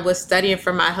 because I was studying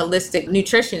for my holistic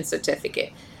nutrition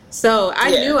certificate. So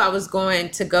I knew I was going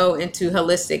to go into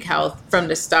holistic health from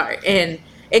the start. And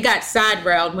it got side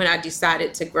railed when I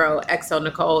decided to grow XO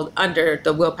Necole under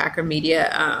the Will Packer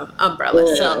Media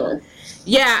umbrella. So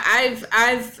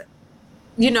I've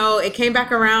it came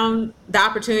back around. The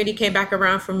opportunity came back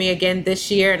around for me again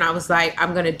this year, and I was like,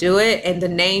 I'm going to do it. And the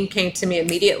name came to me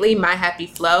immediately, My Happy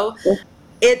Flow.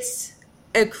 It's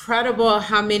incredible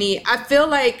how many, I feel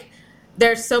like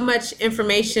there's so much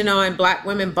information on Black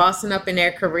women bossing up in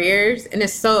their careers. And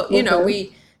it's so,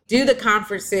 we do the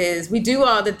conferences, we do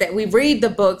all that, we read the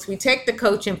books, we take the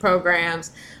coaching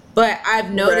programs, but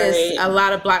I've noticed a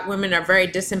lot of Black women are very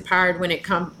disempowered when it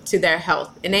comes to their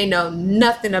health, and they know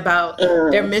nothing about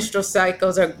their menstrual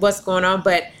cycles or what's going on.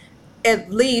 But at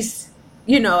least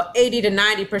 80 to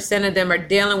 90% of them are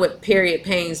dealing with period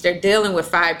pains, they're dealing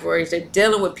with fibroids, they're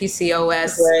dealing with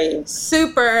PCOS,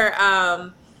 super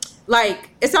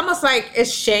it's almost like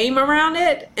it's shame around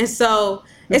it. And so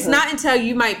it's not until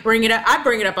you might bring it up. I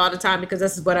bring it up all the time because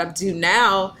this is what I do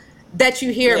now, that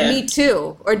you hear me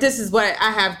too, or this is what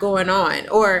I have going on.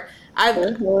 Or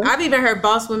I've even heard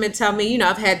boss women tell me,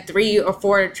 I've had 3 or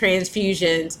 4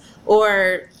 transfusions,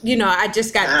 or, I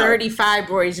just got 30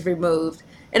 fibroids removed.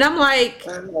 And I'm like,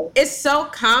 it's so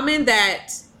common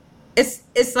that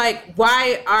it's like,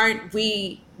 why aren't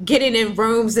we getting in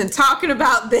rooms and talking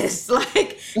about this?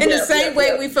 Like, in the same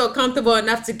way we feel comfortable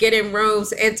enough to get in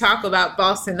rooms and talk about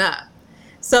bossing up.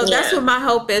 So that's what my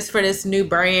hope is for this new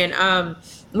brand.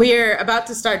 We're about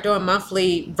to start doing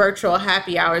monthly virtual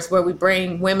happy hours where we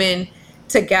bring women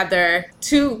together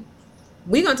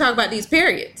we're going to talk about these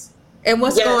periods and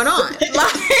what's going on.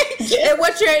 And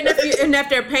what and if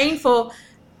they're painful.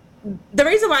 The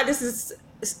reason why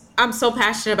I'm so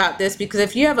passionate about this, because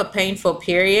if you have a painful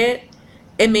period,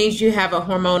 it means you have a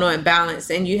hormonal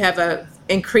imbalance and you have a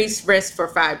increased risk for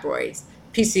fibroids,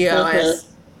 PCOS,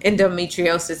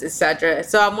 endometriosis, etc.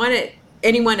 So I wanted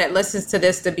anyone that listens to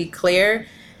this to be clear.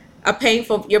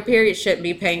 Your period shouldn't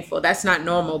be painful. That's not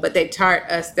normal, but they taught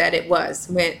us that it was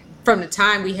from the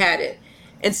time we had it.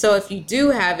 And so if you do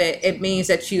have it, it means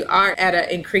that you are at an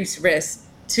increased risk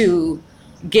to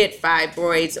get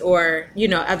fibroids or,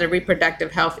 other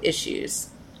reproductive health issues.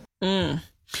 And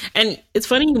it's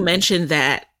funny you mentioned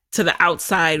that to the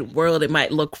outside world, it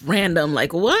might look random,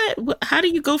 like what? How do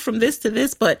you go from this to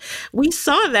this? But we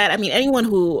saw that. I mean, anyone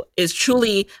who is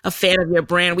truly a fan of your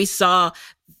brand, we saw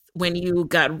when you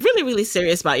got really, really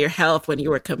serious about your health, when you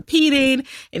were competing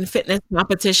in fitness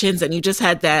competitions, and you just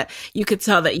had that, you could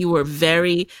tell that you were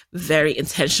very, very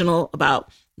intentional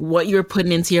about what you're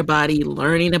putting into your body,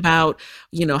 learning about,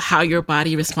 how your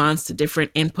body responds to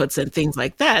different inputs and things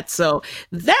like that. So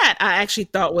that I actually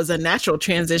thought was a natural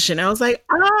transition. I was like,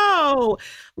 oh,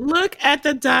 look at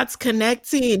the dots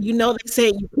connecting. They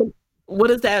say what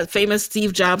is that famous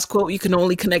Steve Jobs quote? You can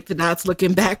only connect the dots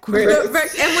looking backwards.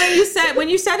 And when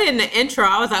you said it in the intro,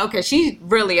 I was like, okay, she's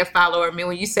really a follower of me.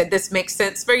 When you said this makes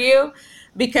sense for you,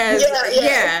 because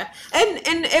and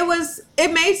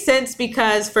it made sense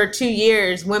because for 2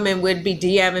 years women would be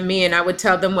DMing me and I would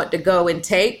tell them what to go and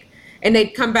take, and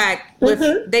they'd come back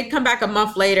a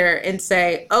month later and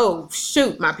say, oh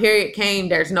shoot, my period came,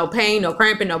 there's no pain, no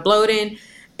cramping, no bloating.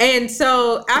 And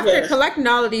so after collecting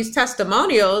all of these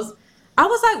testimonials, I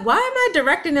was like, why am I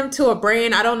directing them to a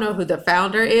brand? I don't know who the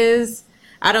founder is.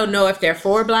 I don't know if they're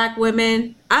for Black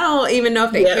women. I don't even know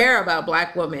if they care about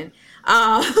Black women.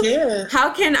 How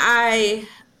can I,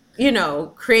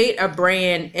 create a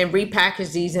brand and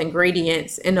repackage these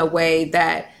ingredients in a way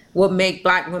that will make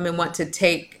Black women want to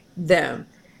take them,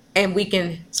 and we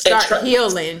can start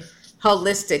healing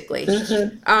holistically?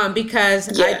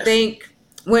 Because I think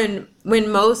when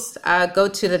most go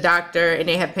to the doctor and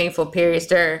they have painful periods,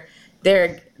 they're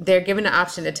given the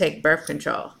option to take birth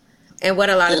control. And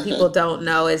what a lot of people don't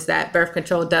know is that birth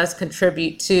control does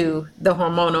contribute to the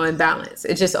hormonal imbalance.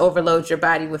 It just overloads your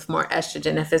body with more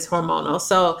estrogen if it's hormonal.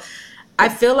 So I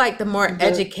feel like the more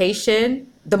education,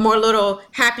 the more little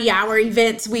happy hour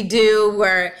events we do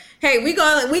where, hey, we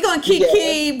gonna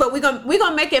kiki, but we're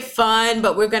gonna make it fun,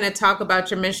 but we're gonna talk about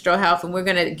your menstrual health, and we're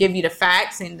gonna give you the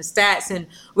facts and the stats, and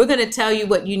we're gonna tell you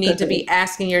what you need to be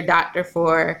asking your doctor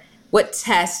for, what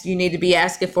tests you need to be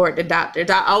asking for at the doctor.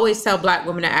 I always tell Black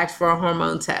women to ask for a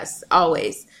hormone test,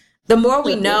 always. The more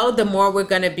we know, the more we're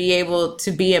going to be able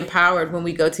to be empowered when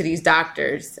we go to these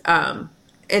doctors, and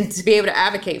to be able to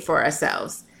advocate for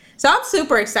ourselves. So I'm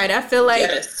super excited. I feel like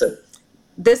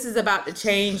this is about to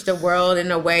change the world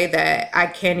in a way that I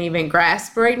can't even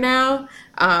grasp right now.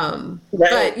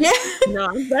 But yeah. No,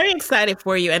 I'm very excited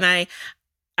for you. And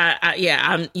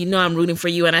I'm rooting for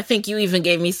you. And I think you even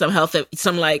gave me some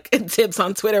tips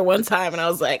on Twitter one time. And I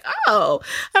was like, oh,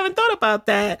 I haven't thought about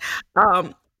that.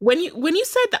 When you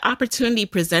said the opportunity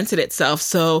presented itself,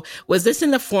 so was this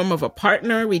in the form of a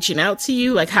partner reaching out to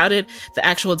you? Like, how did the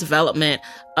actual development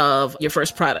of your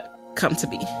first product come to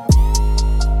be?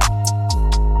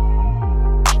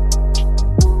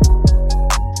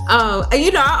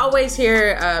 I always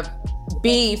hear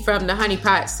B from the Honey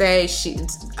Pot say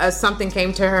something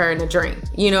came to her in a dream.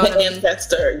 You know what I mean?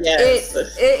 Ancestor, yes.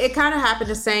 It kind of happened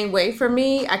the same way for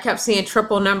me. I kept seeing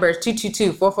triple numbers,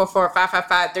 222, 444,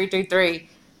 555, 333.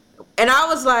 And I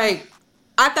was like,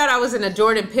 I thought I was in a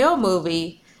Jordan Peele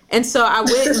movie. And so I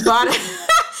went and bought it.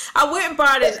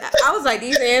 I was like,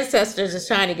 these ancestors is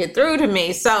trying to get through to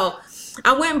me. So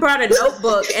I went and brought a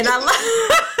notebook, and I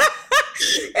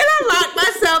locked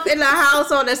myself in the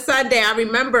house on a Sunday. I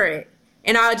remember it.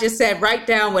 And I just said, write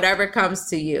down whatever comes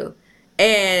to you.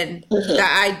 And the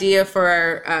idea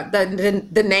for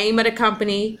the name of the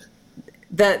company,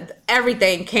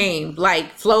 everything came,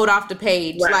 like, flowed off the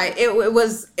page. Wow. Like it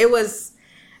was,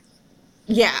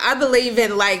 yeah, I believe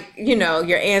in, like,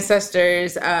 your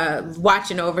ancestors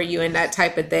watching over you and that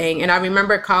type of thing. And I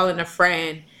remember calling a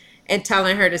friend and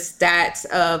telling her the stats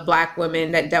of Black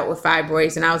women that dealt with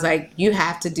fibroids. And I was like, you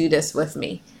have to do this with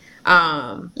me.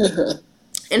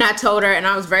 And I told her, and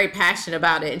I was very passionate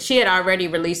about it. And she had already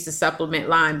released the supplement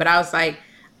line, but I was like,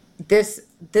 this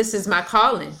is my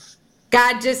calling.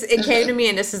 God it came to me,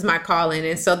 and this is my calling.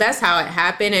 And so that's how it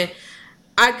happened. And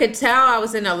I could tell I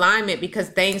was in alignment because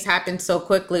things happened so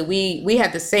quickly. We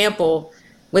had the sample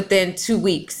within 2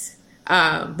 weeks.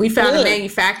 We found a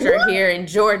manufacturer here in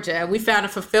Georgia. We found a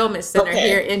fulfillment center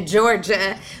here in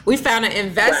Georgia. We found an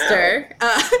investor,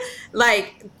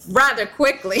 rather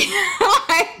quickly.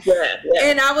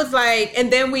 And I was like,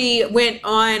 and then we went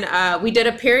on, we did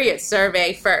a period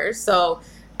survey first. So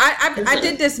I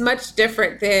did this much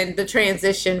different than the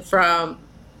transition from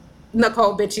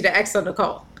Necole Bitchy to Exo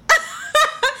Necole.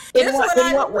 In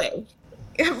what way?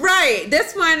 Right.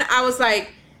 This one, I was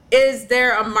like, is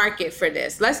there a market for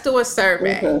this? Let's do a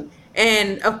survey.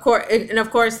 And of course,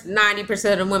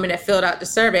 90% of the women that filled out the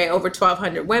survey, over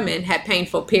 1,200 women, had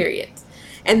painful periods.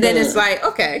 And then it's like,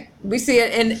 okay, we see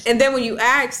it. And then when you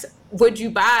ask, would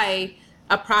you buy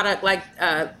a product like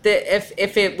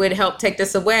if it would help take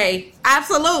this away,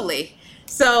 absolutely.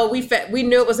 So we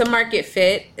knew it was a market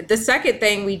fit. The second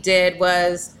thing we did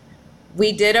was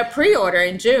we did a pre-order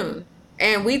in June.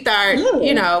 And we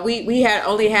thought, we had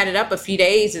only had it up a few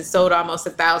days and sold almost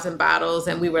 1,000 bottles.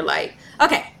 And we were like,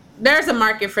 okay, there's a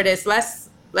market for this. Let's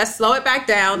slow it back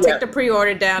down, take the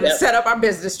pre-order down, and set up our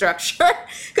business structure.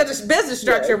 Because the business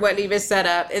structure wasn't even set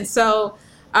up. And so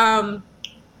I'm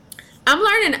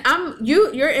learning.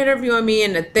 You're interviewing me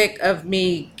in the thick of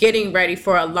me getting ready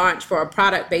for a launch for a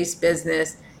product-based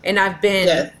business. And I've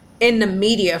been in the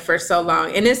media for so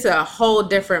long. And it's a whole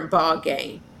different ball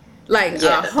game. Like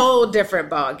a whole different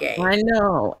ball game. I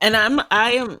know. And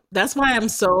I am that's why I'm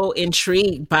so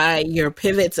intrigued by your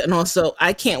pivots. And also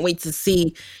I can't wait to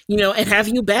see, and have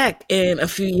you back in a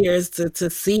few years to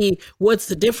see what's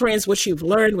the difference, what you've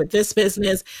learned with this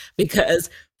business, because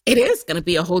it is going to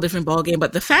be a whole different ball game.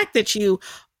 But the fact that you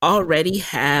already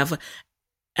have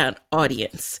an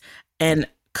audience and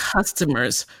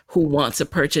customers who want to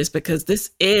purchase, because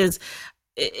this is,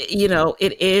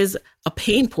 it is a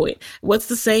pain point. What's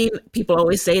the saying? People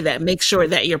always say that make sure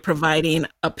that you're providing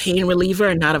a pain reliever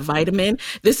and not a vitamin.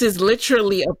 This is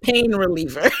literally a pain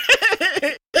reliever.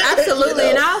 Absolutely.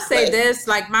 And I'll say this,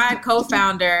 like my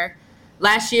co-founder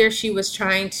last year, she was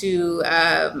trying to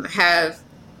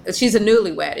she's a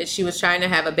newlywed and she was trying to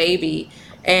have a baby.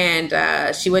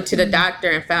 And she went to the doctor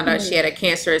and found out she had a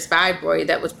cancerous fibroid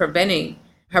that was preventing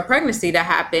her pregnancy to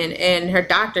happen. And her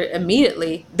doctor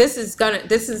immediately, this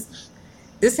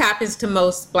happens to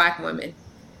most Black women.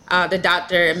 The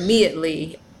doctor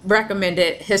immediately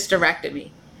recommended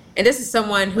hysterectomy. And this is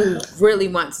someone who really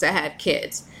wants to have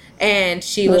kids. And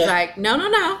she was like, no.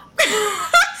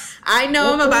 I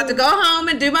know I'm about to go home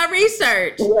and do my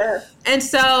research. Yes. And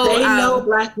so they know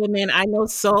Black women. I know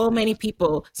so many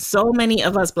people, so many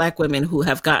of us Black women who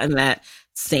have gotten that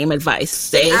same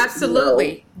advice.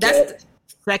 Absolutely. That's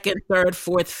second, third,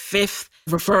 fourth, fifth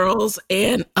referrals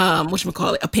and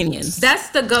opinions. That's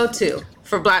the go-to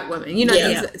for Black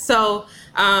women. So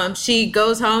she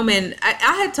goes home, and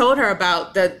I had told her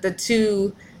about the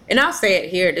two, and I'll say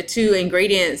it here, the two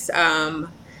ingredients,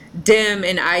 DIM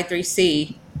and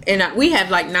I3C. And we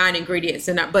have like 9 ingredients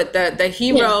in that, but the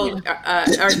hero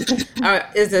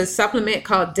is a supplement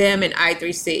called DIM and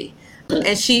I3C.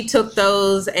 And she took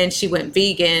those and she went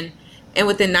vegan. And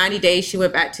within 90 days, she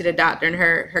went back to the doctor and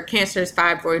her cancerous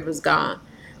fibroid was gone.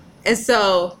 And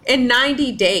so in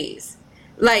 90 days,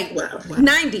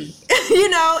 90,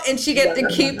 and she get to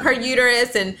keep her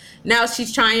uterus, and now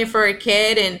she's trying for a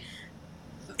kid. And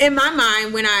in my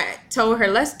mind, when I told her,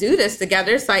 let's do this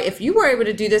together, it's like, if you were able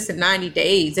to do this in 90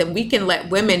 days and we can let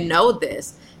women know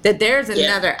this, that there's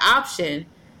another option,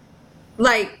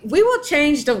 like, we will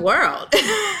change the world.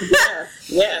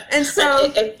 And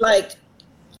so it's like,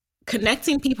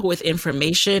 connecting people with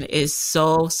information is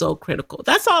so critical.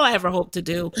 That's all I ever hope to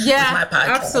do. Yeah, with my podcast.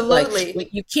 Absolutely.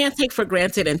 Like, you can't take for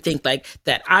granted and think like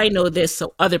that I know this,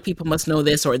 so other people must know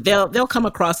this, or they'll come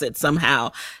across it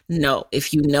somehow. No,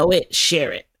 if you know it,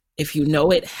 share it. If you know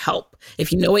it, help.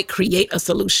 If you know it, create a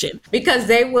solution. Because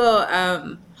they will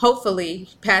hopefully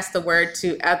pass the word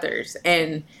to others.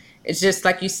 And it's just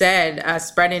like you said,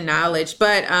 spreading knowledge.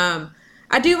 But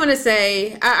I do want to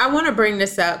say, I want to bring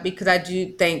this up because I do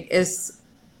think it's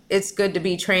good to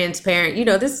be transparent.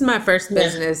 This is my first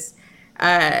business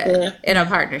in a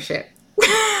partnership.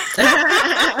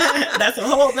 That's a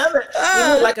whole nother.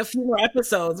 We need like a few more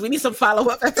episodes. We need some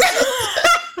follow-up episodes.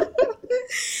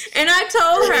 And I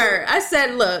told her, I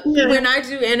said, look, when I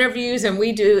do interviews and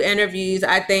we do interviews,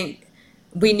 I think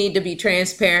we need to be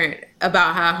transparent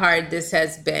about how hard this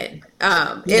has been.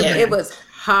 It was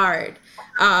hard.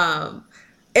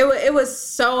 It was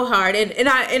so hard, and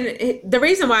the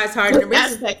reason why it's hard, the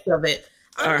aspects of it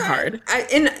are hard,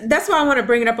 and that's why I want to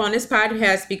bring it up on this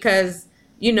podcast, because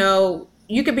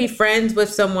you could be friends with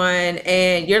someone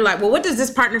and you're like, well, what does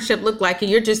this partnership look like? And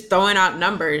you're just throwing out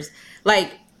numbers.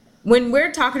 Like, when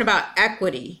we're talking about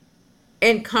equity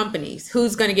in companies,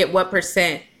 who's going to get what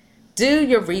percent? Do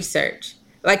your research.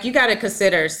 Like, you got to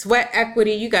consider sweat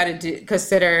equity. You got to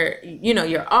consider,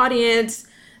 your audience.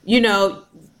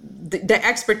 The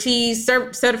expertise,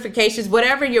 certifications,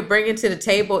 whatever you're bringing to the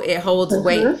table, it holds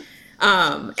weight.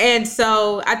 And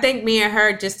so I think me and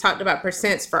her just talked about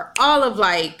percents for all of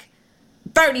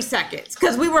 30 seconds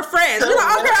because we were friends. We're like,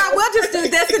 oh girl, we'll just do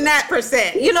this and that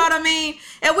percent. You know what I mean?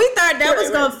 And we thought that was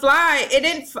going to fly. It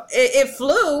didn't. It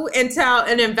flew until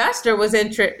an investor was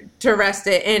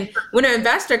interested. And when an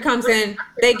investor comes in,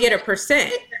 they get a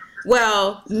percent.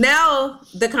 Well, now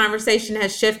the conversation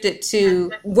has shifted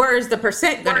to where's the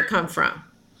percent going to come from?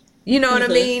 You know what I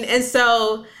mean? And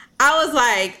so I was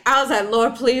like,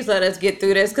 Lord, please let us get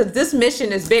through this because this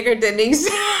mission is bigger than these.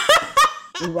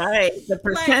 Right. The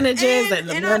percentages like, and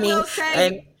the money. I will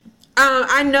say,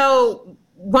 I know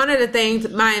one of the things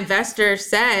my investor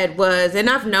said was, and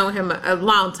I've known him a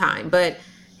long time, but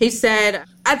he said,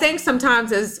 I think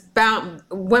sometimes as about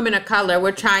women of color,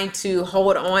 we're trying to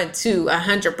hold on to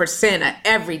 100% of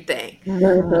everything.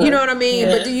 Mm-hmm. You know what I mean?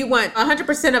 Yeah. But do you want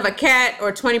 100% of a cat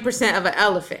or 20% of an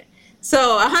elephant?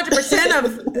 So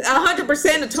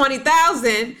 100% of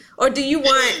 20,000, or do you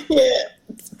want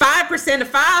 5% of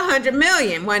 500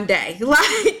 million one day?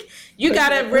 Like, you got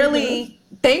to really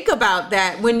think about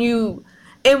that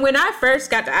and when I first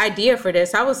got the idea for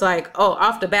this, I was like, oh,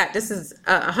 off the bat, this is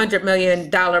 $100 million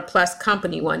plus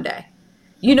company one day.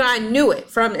 You know, I knew it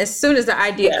from as soon as the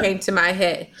idea came to my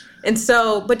head. And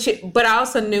so, but I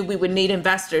also knew we would need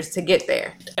investors to get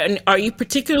there. And are you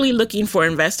particularly looking for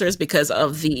investors because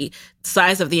of the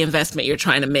size of the investment you're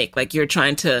trying to make? Like you're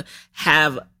trying to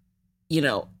have,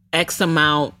 X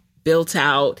amount built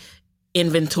out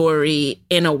inventory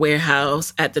in a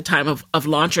warehouse at the time of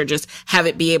launch, or just have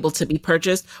it be able to be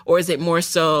purchased? Or is it more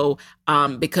so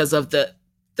because of the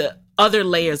other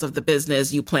layers of the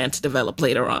business you plan to develop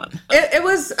later on? It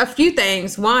was a few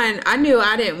things. One, I knew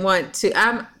I didn't want to,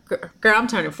 I'm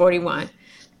turning 41.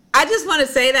 I just want to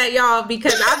say that, y'all,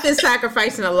 because I've been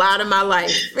sacrificing a lot of my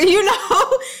life,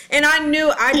 and I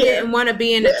knew I didn't want to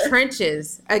be in the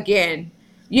trenches again,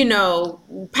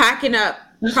 packing up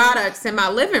products in my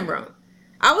living room.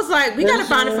 I was like, we got to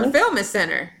find a fulfillment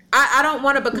center. I don't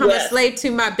want to become a slave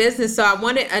to my business. So I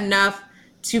wanted enough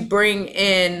to bring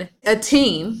in a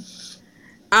team.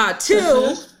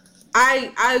 Two,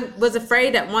 I was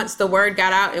afraid that once the word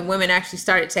got out and women actually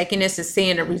started taking this and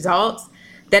seeing the results,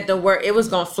 that it was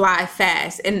going to fly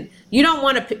fast. And you don't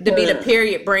want to be the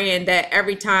period brand that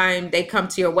every time they come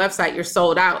to your website, you're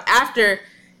sold out. After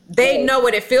they know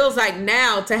what it feels like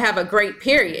now to have a great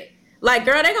period. Like,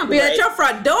 girl, they're going to be at your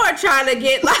front door trying to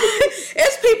get, like,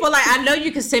 it's people like, I know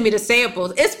you can send me the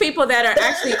samples. It's people that are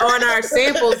actually on our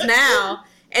samples now.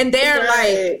 And they're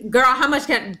like, girl, how much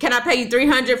can I pay you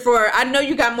 $300 for? I know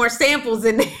you got more samples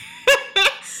in there.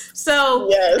 So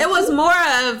it was more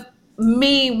of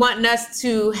me wanting us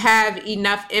to have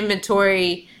enough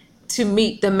inventory to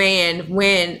meet demand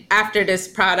when after this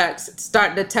product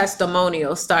the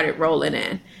testimonials started rolling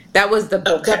in. That was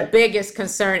the biggest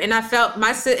concern. And I felt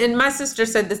my sister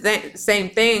said the same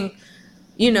thing,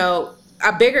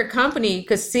 a bigger company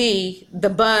could see the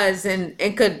buzz and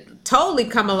could totally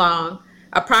come along,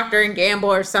 a Procter & Gamble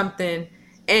or something,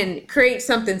 and create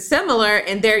something similar,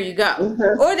 and there you go.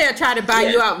 Mm-hmm. Or they'll try to buy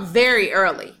you out very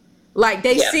early. Like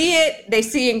they see it, they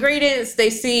see ingredients, they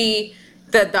see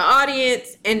the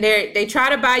audience, and they try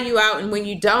to buy you out. And when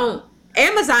you don't,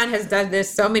 Amazon has done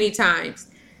this so many times.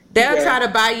 They'll try to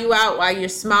buy you out while you're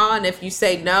small, and if you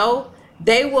say no,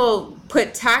 they will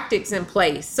put tactics in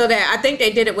place. So that I think they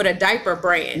did it with a diaper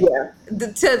brand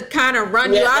to kind of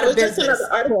run you out of business. Just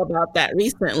another article about that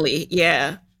recently.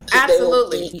 Yeah,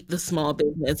 absolutely. Eat the small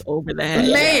business over the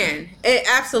head. Man,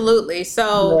 absolutely.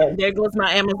 So there goes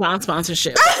my Amazon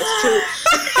sponsorship. That's true.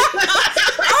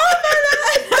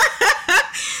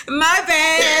 My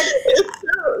bad.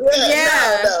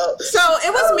 No. So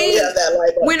it was me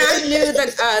when I knew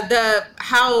the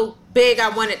how big I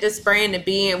wanted this brand to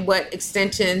be and what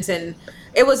extensions, and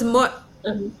it was more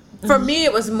for me.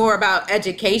 It was more about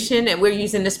education, and we're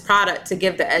using this product to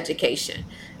give the education.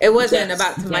 It wasn't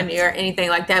about the money or anything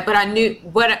like that. But I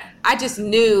just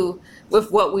knew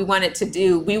with what we wanted to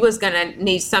do, we was gonna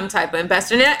need some type of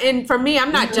investor. And for me,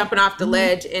 I'm not jumping off the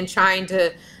ledge and trying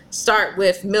to start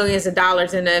with millions of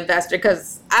dollars in the investor,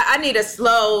 because I need a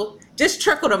slow, just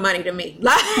trickle the money to me.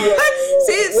 Like,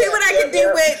 see what I can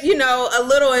do with, a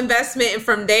little investment. And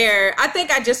from there, I think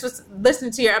I just was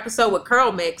listening to your episode with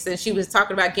Curl Mix, and she was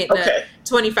talking about getting a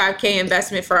 $25K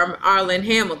investment from Arlen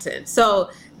Hamilton. So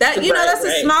that, that's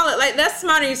a smaller, like that's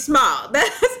money small.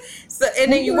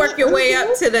 And then you work your way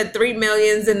up to the 3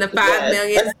 millions and the 5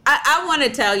 millions. I want to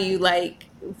tell you, like,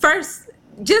 first,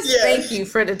 just thank you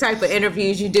for the type of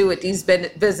interviews you do with these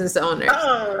business owners.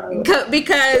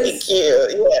 Because thank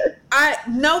you.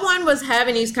 No one was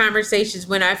having these conversations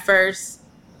when I first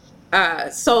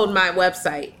sold my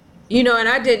website, and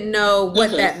I didn't know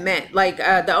what that meant. Like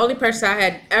the only person I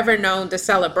had ever known to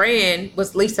sell a brand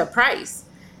was Lisa Price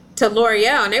to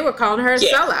L'Oreal, and they were calling her a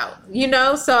sellout,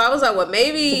 so I was like, well,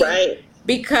 maybe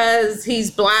because he's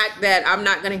black that I'm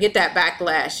not going to get that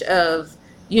backlash of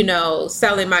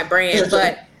selling my brand.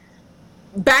 But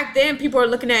back then people were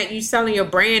looking at you selling your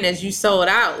brand as you sold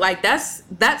out. Like that's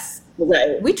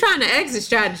we trying to exit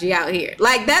strategy out here.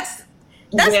 Like that's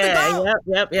the goal.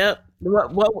 Yep.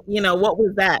 what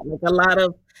was that? Like a lot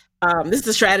of, this is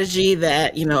a strategy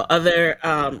that,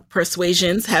 other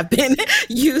persuasions have been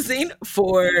using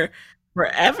for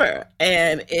forever.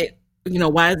 And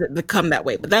why has it become that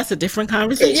way? But that's a different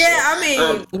conversation. Yeah, I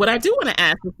mean, what I do want to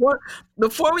ask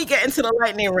before we get into the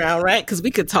lightning round, right? Because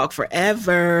we could talk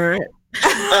forever.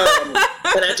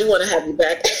 But I do want to have you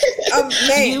back.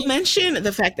 You mentioned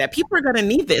the fact that people are going to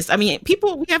need this. I mean,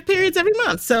 we have periods every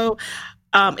month. So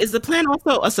is the plan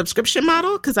also a subscription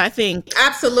model? Because I think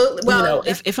absolutely. Well,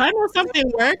 if I know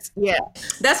something works, yeah,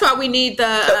 that's why we need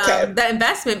the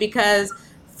investment. Because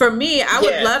for me, I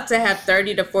would love to have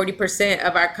 30 to 40%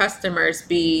 of our customers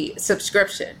be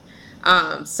subscription.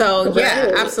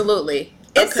 Absolutely,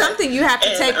 it's something you have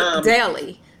to take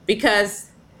daily because.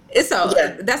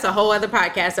 That's a whole other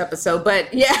podcast episode, but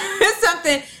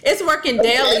it's working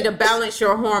daily to balance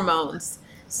your hormones.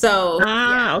 So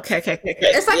okay.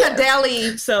 It's like a daily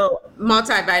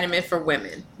multivitamin for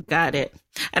women. Got it.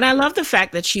 And I love the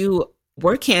fact that you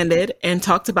were candid and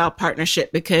talked about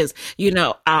partnership because,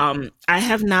 I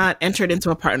have not entered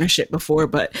into a partnership before,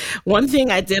 but one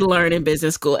thing I did learn in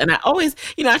business school, and I always,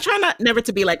 I try never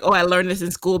to be like, oh, I learned this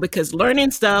in school, because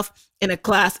learning stuff in a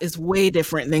class is way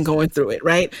different than going through it,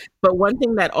 right? But one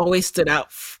thing that always stood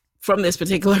out from this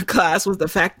particular class was the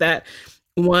fact that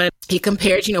he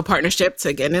compared, partnership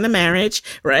to getting in a marriage,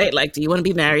 right? Like, do you want to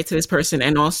be married to this person?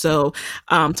 And also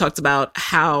talked about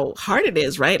how hard it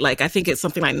is, right? Like, I think it's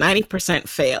something like 90%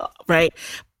 fail, right?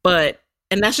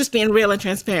 And that's just being real and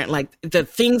transparent. Like, the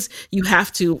things you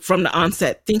have to, from the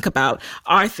onset, think about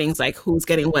are things like who's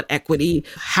getting what equity,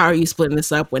 how are you splitting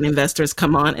this up when investors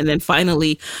come on? And then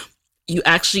finally, you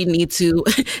actually need to,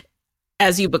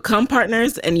 as you become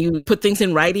partners and you put things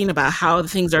in writing about how the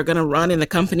things are going to run in the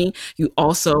company, you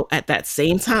also at that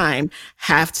same time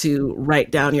have to write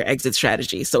down your exit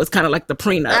strategy. So it's kind of like the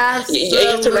prenup. Absolutely. You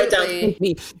have to write down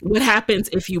what happens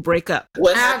if you break up.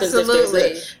 What happens if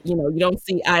there's you don't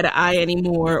see eye to eye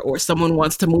anymore, or someone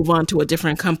wants to move on to a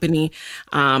different company.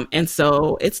 And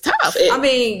so it's tough. I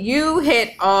mean, you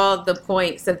hit all the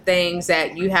points of things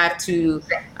that you have to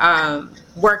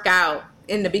work out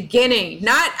in the beginning,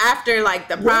 not after like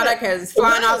the product has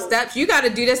flown off steps. You got to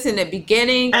do this in the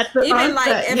beginning. Even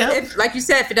like if like you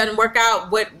said, if it doesn't work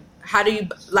out, how do you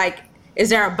is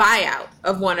there a buyout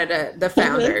of one of the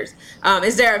founders?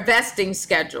 Is there a vesting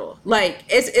schedule? Like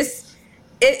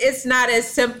it's not as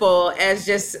simple as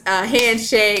just a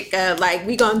handshake, like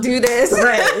we gonna do this.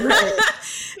 Right.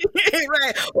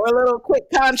 Right. Or a little quick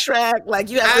contract.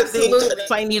 Like, you have to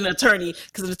find an attorney,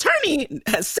 because an attorney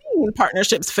has seen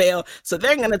partnerships fail. So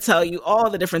they're going to tell you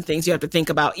all the different things you have to think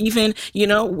about, even,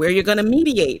 where you're going to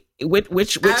mediate,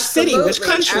 which city, which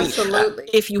country,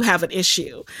 if you have an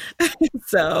issue.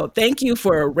 So thank you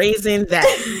for raising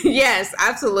that. Yes,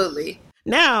 absolutely.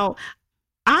 Now,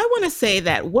 I want to say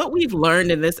that what we've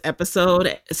learned in this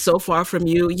episode so far from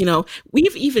you,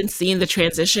 we've even seen the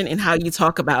transition in how you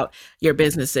talk about your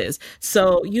businesses.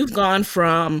 So you've gone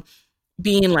from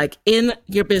being like in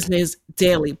your business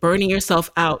daily, burning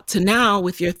yourself out, to now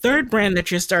with your third brand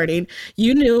that you're starting,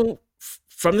 you knew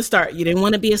from the start you didn't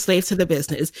want to be a slave to the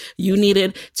business. You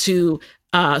needed to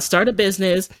start a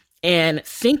business and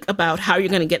think about how you're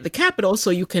going to get the capital so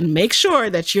you can make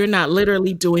sure that you're not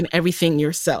literally doing everything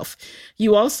yourself.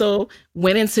 You also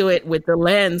went into it with the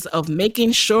lens of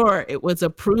making sure it was a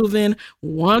proven,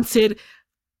 wanted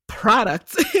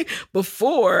product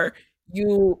before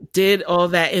you did all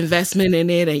that investment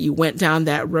in it and you went down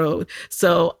that road.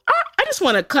 So I just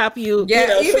want to clap you.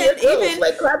 Yeah, even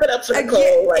like clap it up for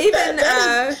Necole. Like even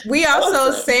we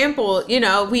also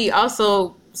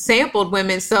sampled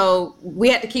women, so we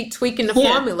had to keep tweaking the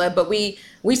formula, but we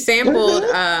sampled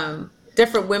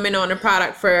different women on the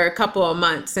product for a couple of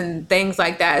months and things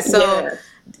like that. So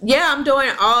I'm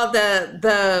doing all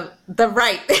the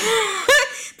right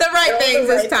the right things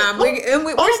this time. We're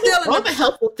still in all the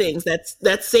helpful things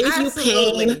that save you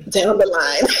pain down the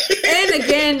line. And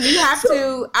again, you have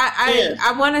to.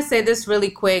 I want to say this really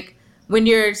quick. When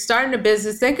you're starting a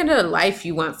business, think of the life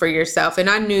you want for yourself. And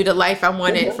I knew the life I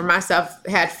wanted for myself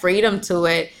had freedom to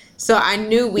it. So I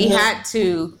knew we had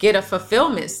to get a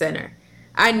fulfillment center.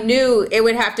 I knew it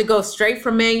would have to go straight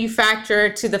from manufacturer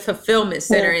to the fulfillment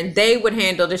center, and they would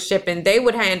handle the shipping. They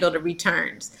would handle the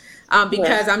returns,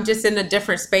 because I'm just in a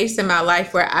different space in my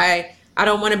life where I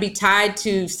don't want to be tied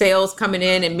to sales coming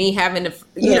in and me having to,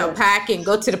 pack and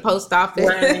go to the post office.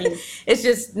 Right. It's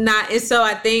just not. And so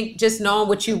I think just knowing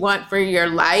what you want for your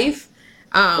life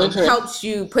helps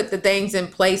you put the things in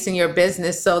place in your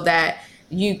business so that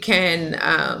you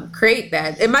can create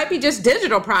that. It might be just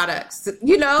digital products,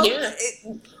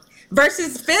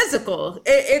 versus physical.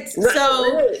 It's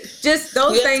so just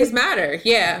those things matter.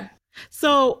 Yeah.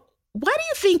 So why do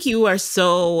you think you are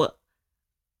so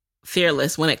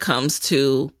fearless when it comes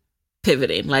to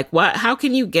pivoting? Like, how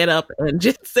can you get up and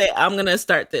just say, I'm going to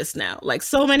start this now? Like,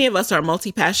 so many of us are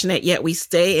multi-passionate, yet we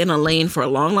stay in a lane for a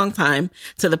long, long time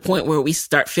to the point where we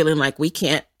start feeling like we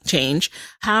can't change.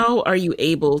 How are you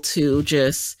able to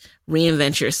just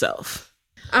reinvent yourself?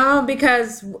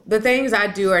 Because the things I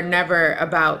do are never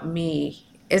about me.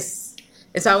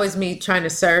 It's always me trying to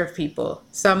serve people.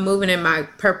 So I'm moving in my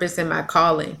purpose and my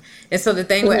calling. And so the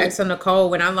thing with Exo Necole,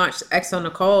 when I launched Exo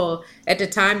Necole, at the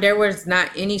time, there was not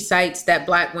any sites that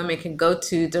Black women can go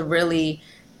to really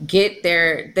get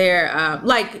their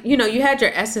like, you know, you had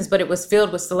your essence, but it was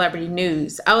filled with celebrity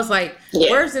news. I was like,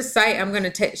 where's this site I'm going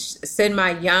to send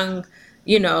my young,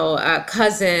 you know,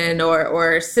 cousin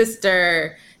or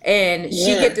sister, and she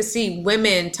get to see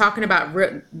women talking about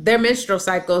their menstrual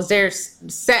cycles, their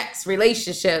sex,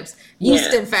 relationships,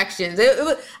 yeast infections. It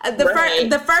was,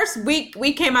 the first week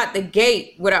we came out the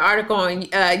gate with an article on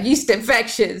yeast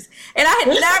infections, and I had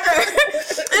never,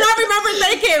 and I remember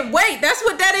thinking, wait, that's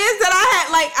what that is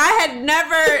that I had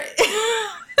never.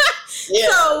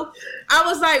 So I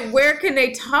was like, where can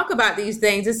they talk about these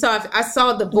things? And so I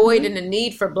saw the void and the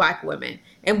need for Black women,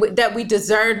 and that we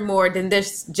deserved more than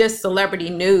this just celebrity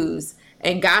news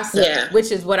and gossip,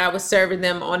 which is what I was serving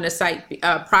them on the site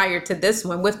prior to this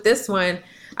one. With this one,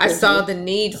 I saw the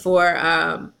need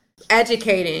for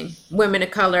educating women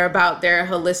of color about their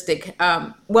holistic,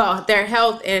 their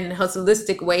health and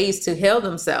holistic ways to heal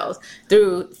themselves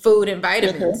through food and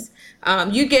vitamins.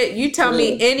 You tell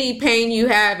me any pain you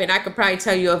have, and I could probably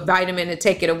tell you a vitamin to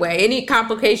take it away. Any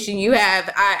complication you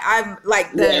have, I'm like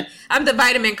I'm the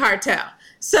vitamin cartel.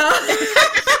 So,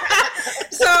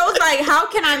 so I was like, how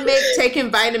can I make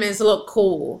taking vitamins look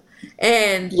cool?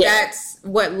 And that's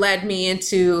what led me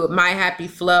into My Happy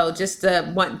Flow, just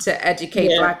to want to educate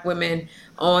Black women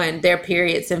on their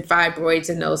periods and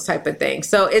fibroids and those type of things.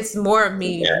 So it's more of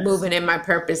me moving in my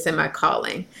purpose and my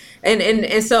calling.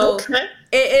 And so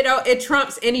it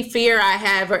trumps any fear I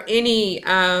have, or any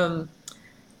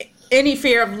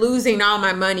fear of losing all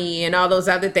my money and all those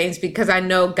other things, because I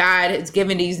know God has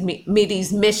given me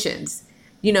these missions.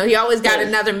 You know, he always got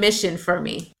another mission for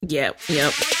me. Yep.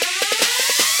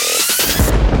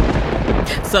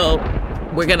 So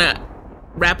we're going to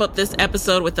wrap up this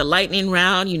episode with the lightning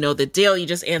round. You know the deal. You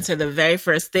just answer the very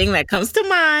first thing that comes to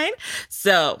mind.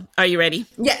 So are you ready?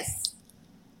 Yes.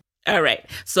 All right.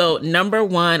 So number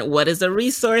one, what is a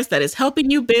resource that is helping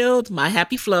you build My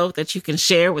Happy Flow that you can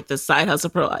share with the Side Hustle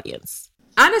Pro audience?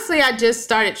 Honestly, I just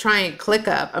started trying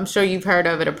ClickUp. I'm sure you've heard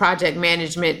of it, a project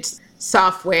management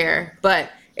software,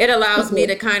 but it allows me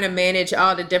to kind of manage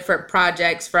all the different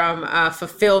projects from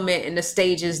fulfillment in the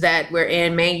stages that we're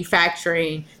in,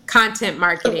 manufacturing, content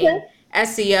marketing,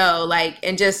 SEO,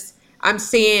 and just I'm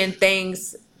seeing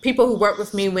things, people who work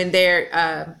with me when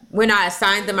I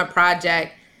assign them a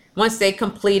project, once they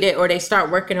complete it or they start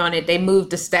working on it, they move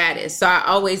to status. So I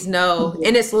always know,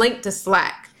 and it's linked to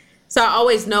Slack. So I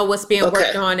always know what's being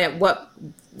worked on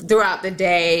throughout the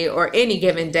day or any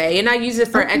given day. And I use it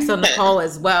for Exo Necole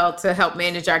as well to help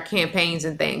manage our campaigns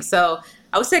and things. So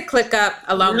I would say ClickUp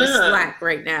along with Slack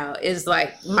right now is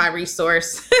like my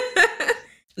resource.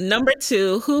 Number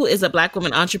two, who is a Black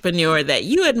woman entrepreneur that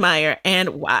you admire and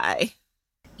why?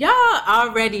 Y'all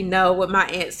already know what my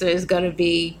answer is going to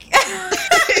be.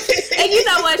 And you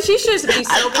know what? She should be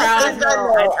so proud of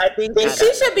her.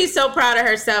 She should be so proud of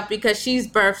herself because she's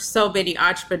birthed so many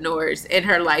entrepreneurs in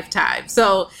her lifetime.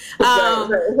 So,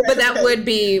 but that would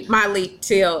be Malik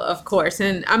Till, of course.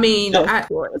 And I mean, of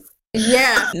course.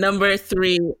 Yeah. Number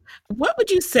three, what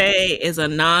would you say is a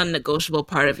non-negotiable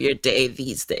part of your day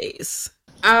these days?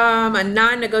 A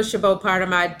non-negotiable part of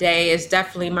my day is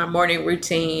definitely my morning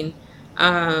routine.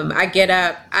 I get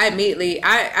up,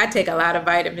 I take a lot of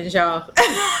vitamins, y'all.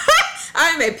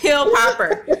 I'm a pill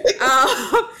popper.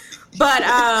 But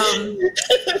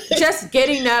just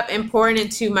getting up and pouring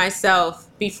into myself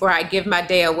before I give my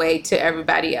day away to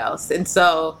everybody else. And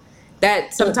so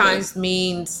that sometimes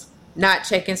means not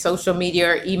checking social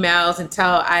media or emails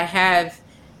until I have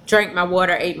drank my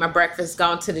water, ate my breakfast,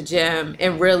 gone to the gym,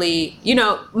 and really, you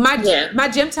know, my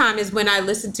gym time is when I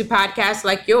listen to podcasts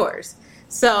like yours.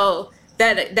 So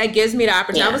that gives me the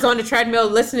opportunity. I was on the treadmill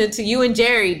listening to you and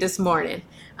Jerry this morning.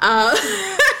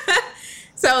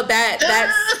 So that's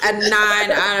a 9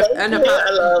 out of I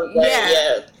love that.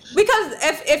 Yeah. Because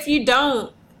if you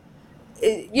don't,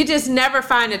 you just never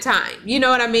find the time. You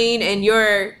know what I mean? And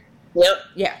you're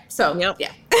yeah. So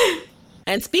yeah.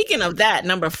 And speaking of that,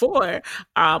 number 4,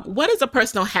 what is a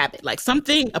personal habit, like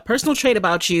a personal trait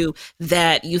about you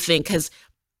that you think has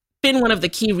been one of the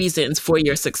key reasons for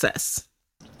your success?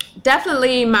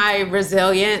 Definitely my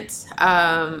resilience.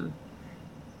 And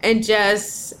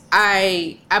just,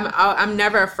 I'm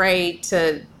never afraid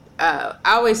to, I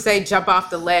always say jump off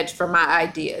the ledge for my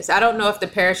ideas. I don't know if the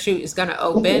parachute is going to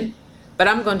open, but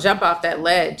I'm going to jump off that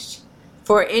ledge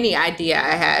for any idea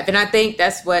I have. And I think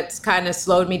that's what's kind of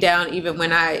slowed me down even when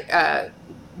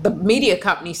the media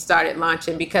company started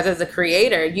launching, because as a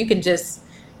creator, you can just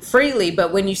freely,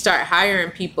 but when you start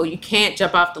hiring people, you can't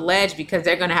jump off the ledge because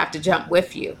they're going to have to jump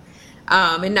with you.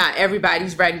 And not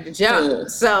everybody's ready to jump.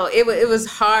 So it was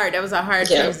hard. That was a hard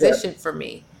transition for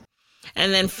me.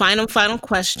 And then final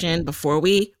question before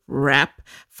we wrap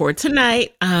for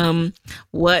tonight.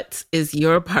 What is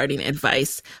your parting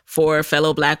advice for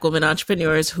fellow Black women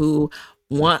entrepreneurs who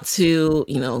want to,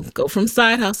 go from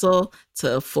side hustle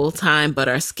to full-time, but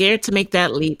are scared to make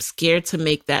that leap, scared to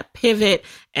make that pivot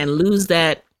and lose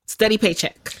that steady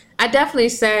paycheck? I definitely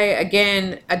say,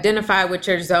 again, identify what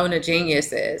your zone of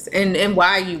genius is and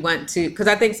why you want to, because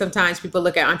I think sometimes people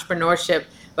look at entrepreneurship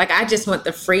like, I just want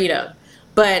the freedom,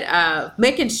 but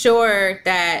making sure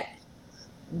that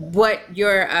what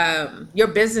your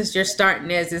business you're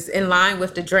starting is in line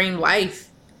with the dream life,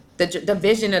 the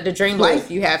vision of the dream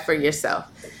life you have for yourself.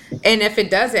 And if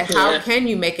it doesn't, how can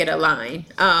you make it align?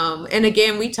 And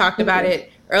again, we talked about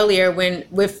it earlier when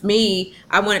with me,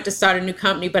 I wanted to start a new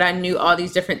company, but I knew all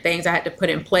these different things I had to put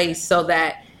in place so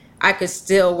that I could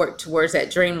still work towards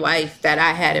that dream life that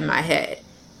I had in my head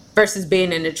versus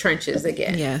being in the trenches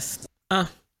again. Yes.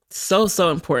 So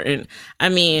important. I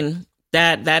mean,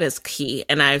 that is key.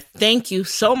 And I thank you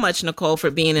so much, Necole,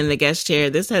 for being in the guest chair.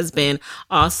 This has been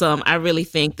awesome. I really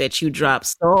think that you dropped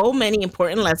so many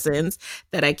important lessons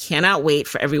that I cannot wait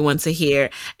for everyone to hear.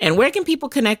 And where can people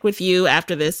connect with you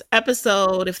after this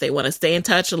episode if they want to stay in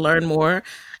touch and learn more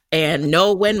and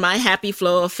know when My Happy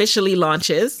Flow officially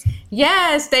launches?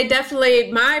 Yes, they definitely.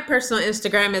 My personal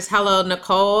Instagram is Hello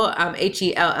Necole,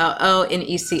 HelloNecole.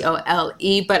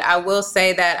 But I will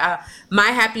say that My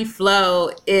Happy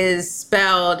Flow is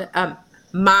spelled,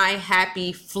 My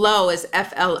Happy Flow is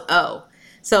FLO.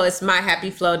 So it's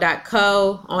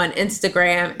myhappyflow.co on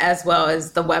Instagram as well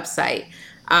as the website.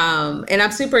 And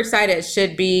I'm super excited. It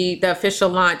should be, the official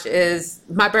launch is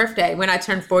my birthday when I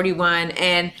turned 41.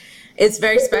 And it's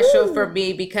very special for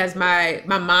me because my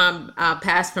mom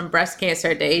passed from breast cancer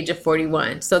at the age of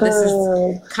 41. So this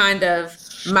is kind of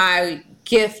my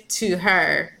gift to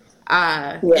her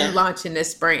in launching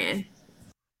this brand.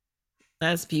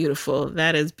 That's beautiful.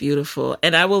 That is beautiful.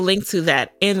 And I will link to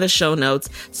that in the show notes.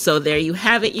 So there you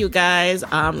have it, you guys.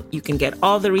 You can get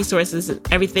all the resources and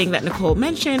everything that Necole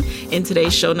mentioned in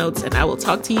today's show notes. And I will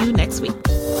talk to you next week.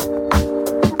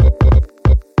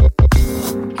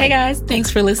 Hey guys,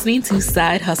 thanks for listening to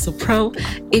Side Hustle Pro.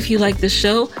 If you like the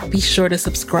show, be sure to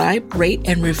subscribe, rate,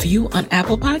 and review on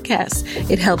Apple Podcasts.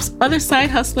 It helps other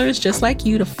side hustlers just like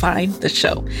you to find the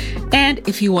show. And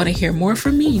if you want to hear more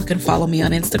from me, you can follow me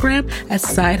on Instagram at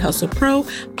Side Hustle Pro.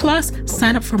 Plus,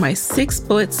 sign up for my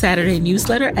 6-bullet Saturday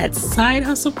newsletter at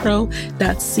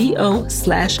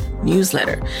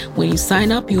sidehustlepro.co/newsletter. When you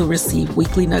sign up, you will receive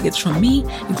weekly nuggets from me,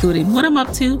 including what I'm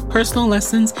up to, personal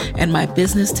lessons, and my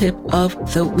business tip of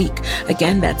the week.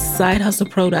 Again, that's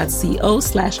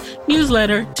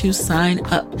sidehustlepro.co/newsletter to sign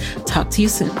up. Talk to you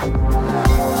soon.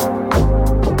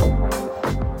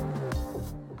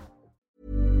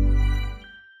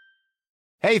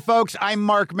 Hey folks, I'm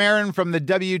Mark Maron from the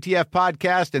WTF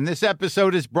Podcast, and this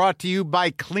episode is brought to you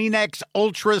by Kleenex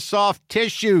Ultra Soft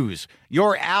Tissues,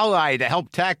 your ally to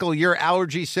help tackle your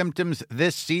allergy symptoms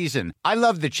this season. I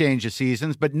love the change of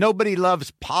seasons, but nobody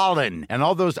loves pollen and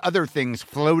all those other things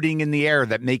floating in the air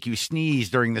that make you sneeze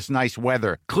during this nice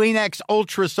weather. Kleenex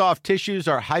Ultra Soft Tissues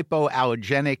are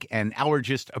hypoallergenic and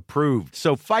allergist approved,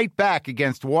 so fight back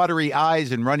against watery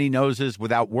eyes and runny noses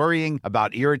without worrying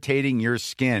about irritating your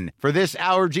skin. For this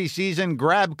allergy season,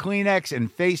 grab Kleenex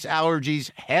and face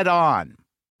allergies head on.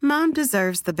 Mom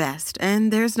deserves the best,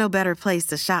 and there's no better place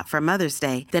to shop for Mother's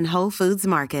Day than Whole Foods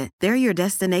Market. They're your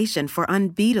destination for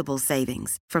unbeatable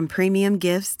savings, from premium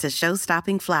gifts to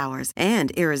show-stopping flowers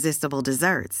and irresistible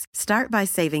desserts. Start by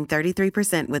saving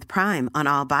 33% with Prime on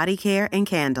all body care and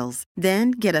candles.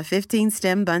 Then get a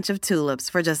 15-stem bunch of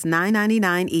tulips for just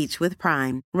 $9.99 each with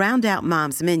Prime. Round out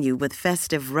Mom's menu with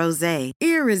festive rosé,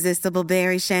 irresistible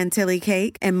berry chantilly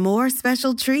cake, and more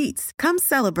special treats. Come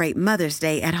celebrate Mother's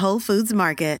Day at Whole Foods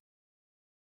Market.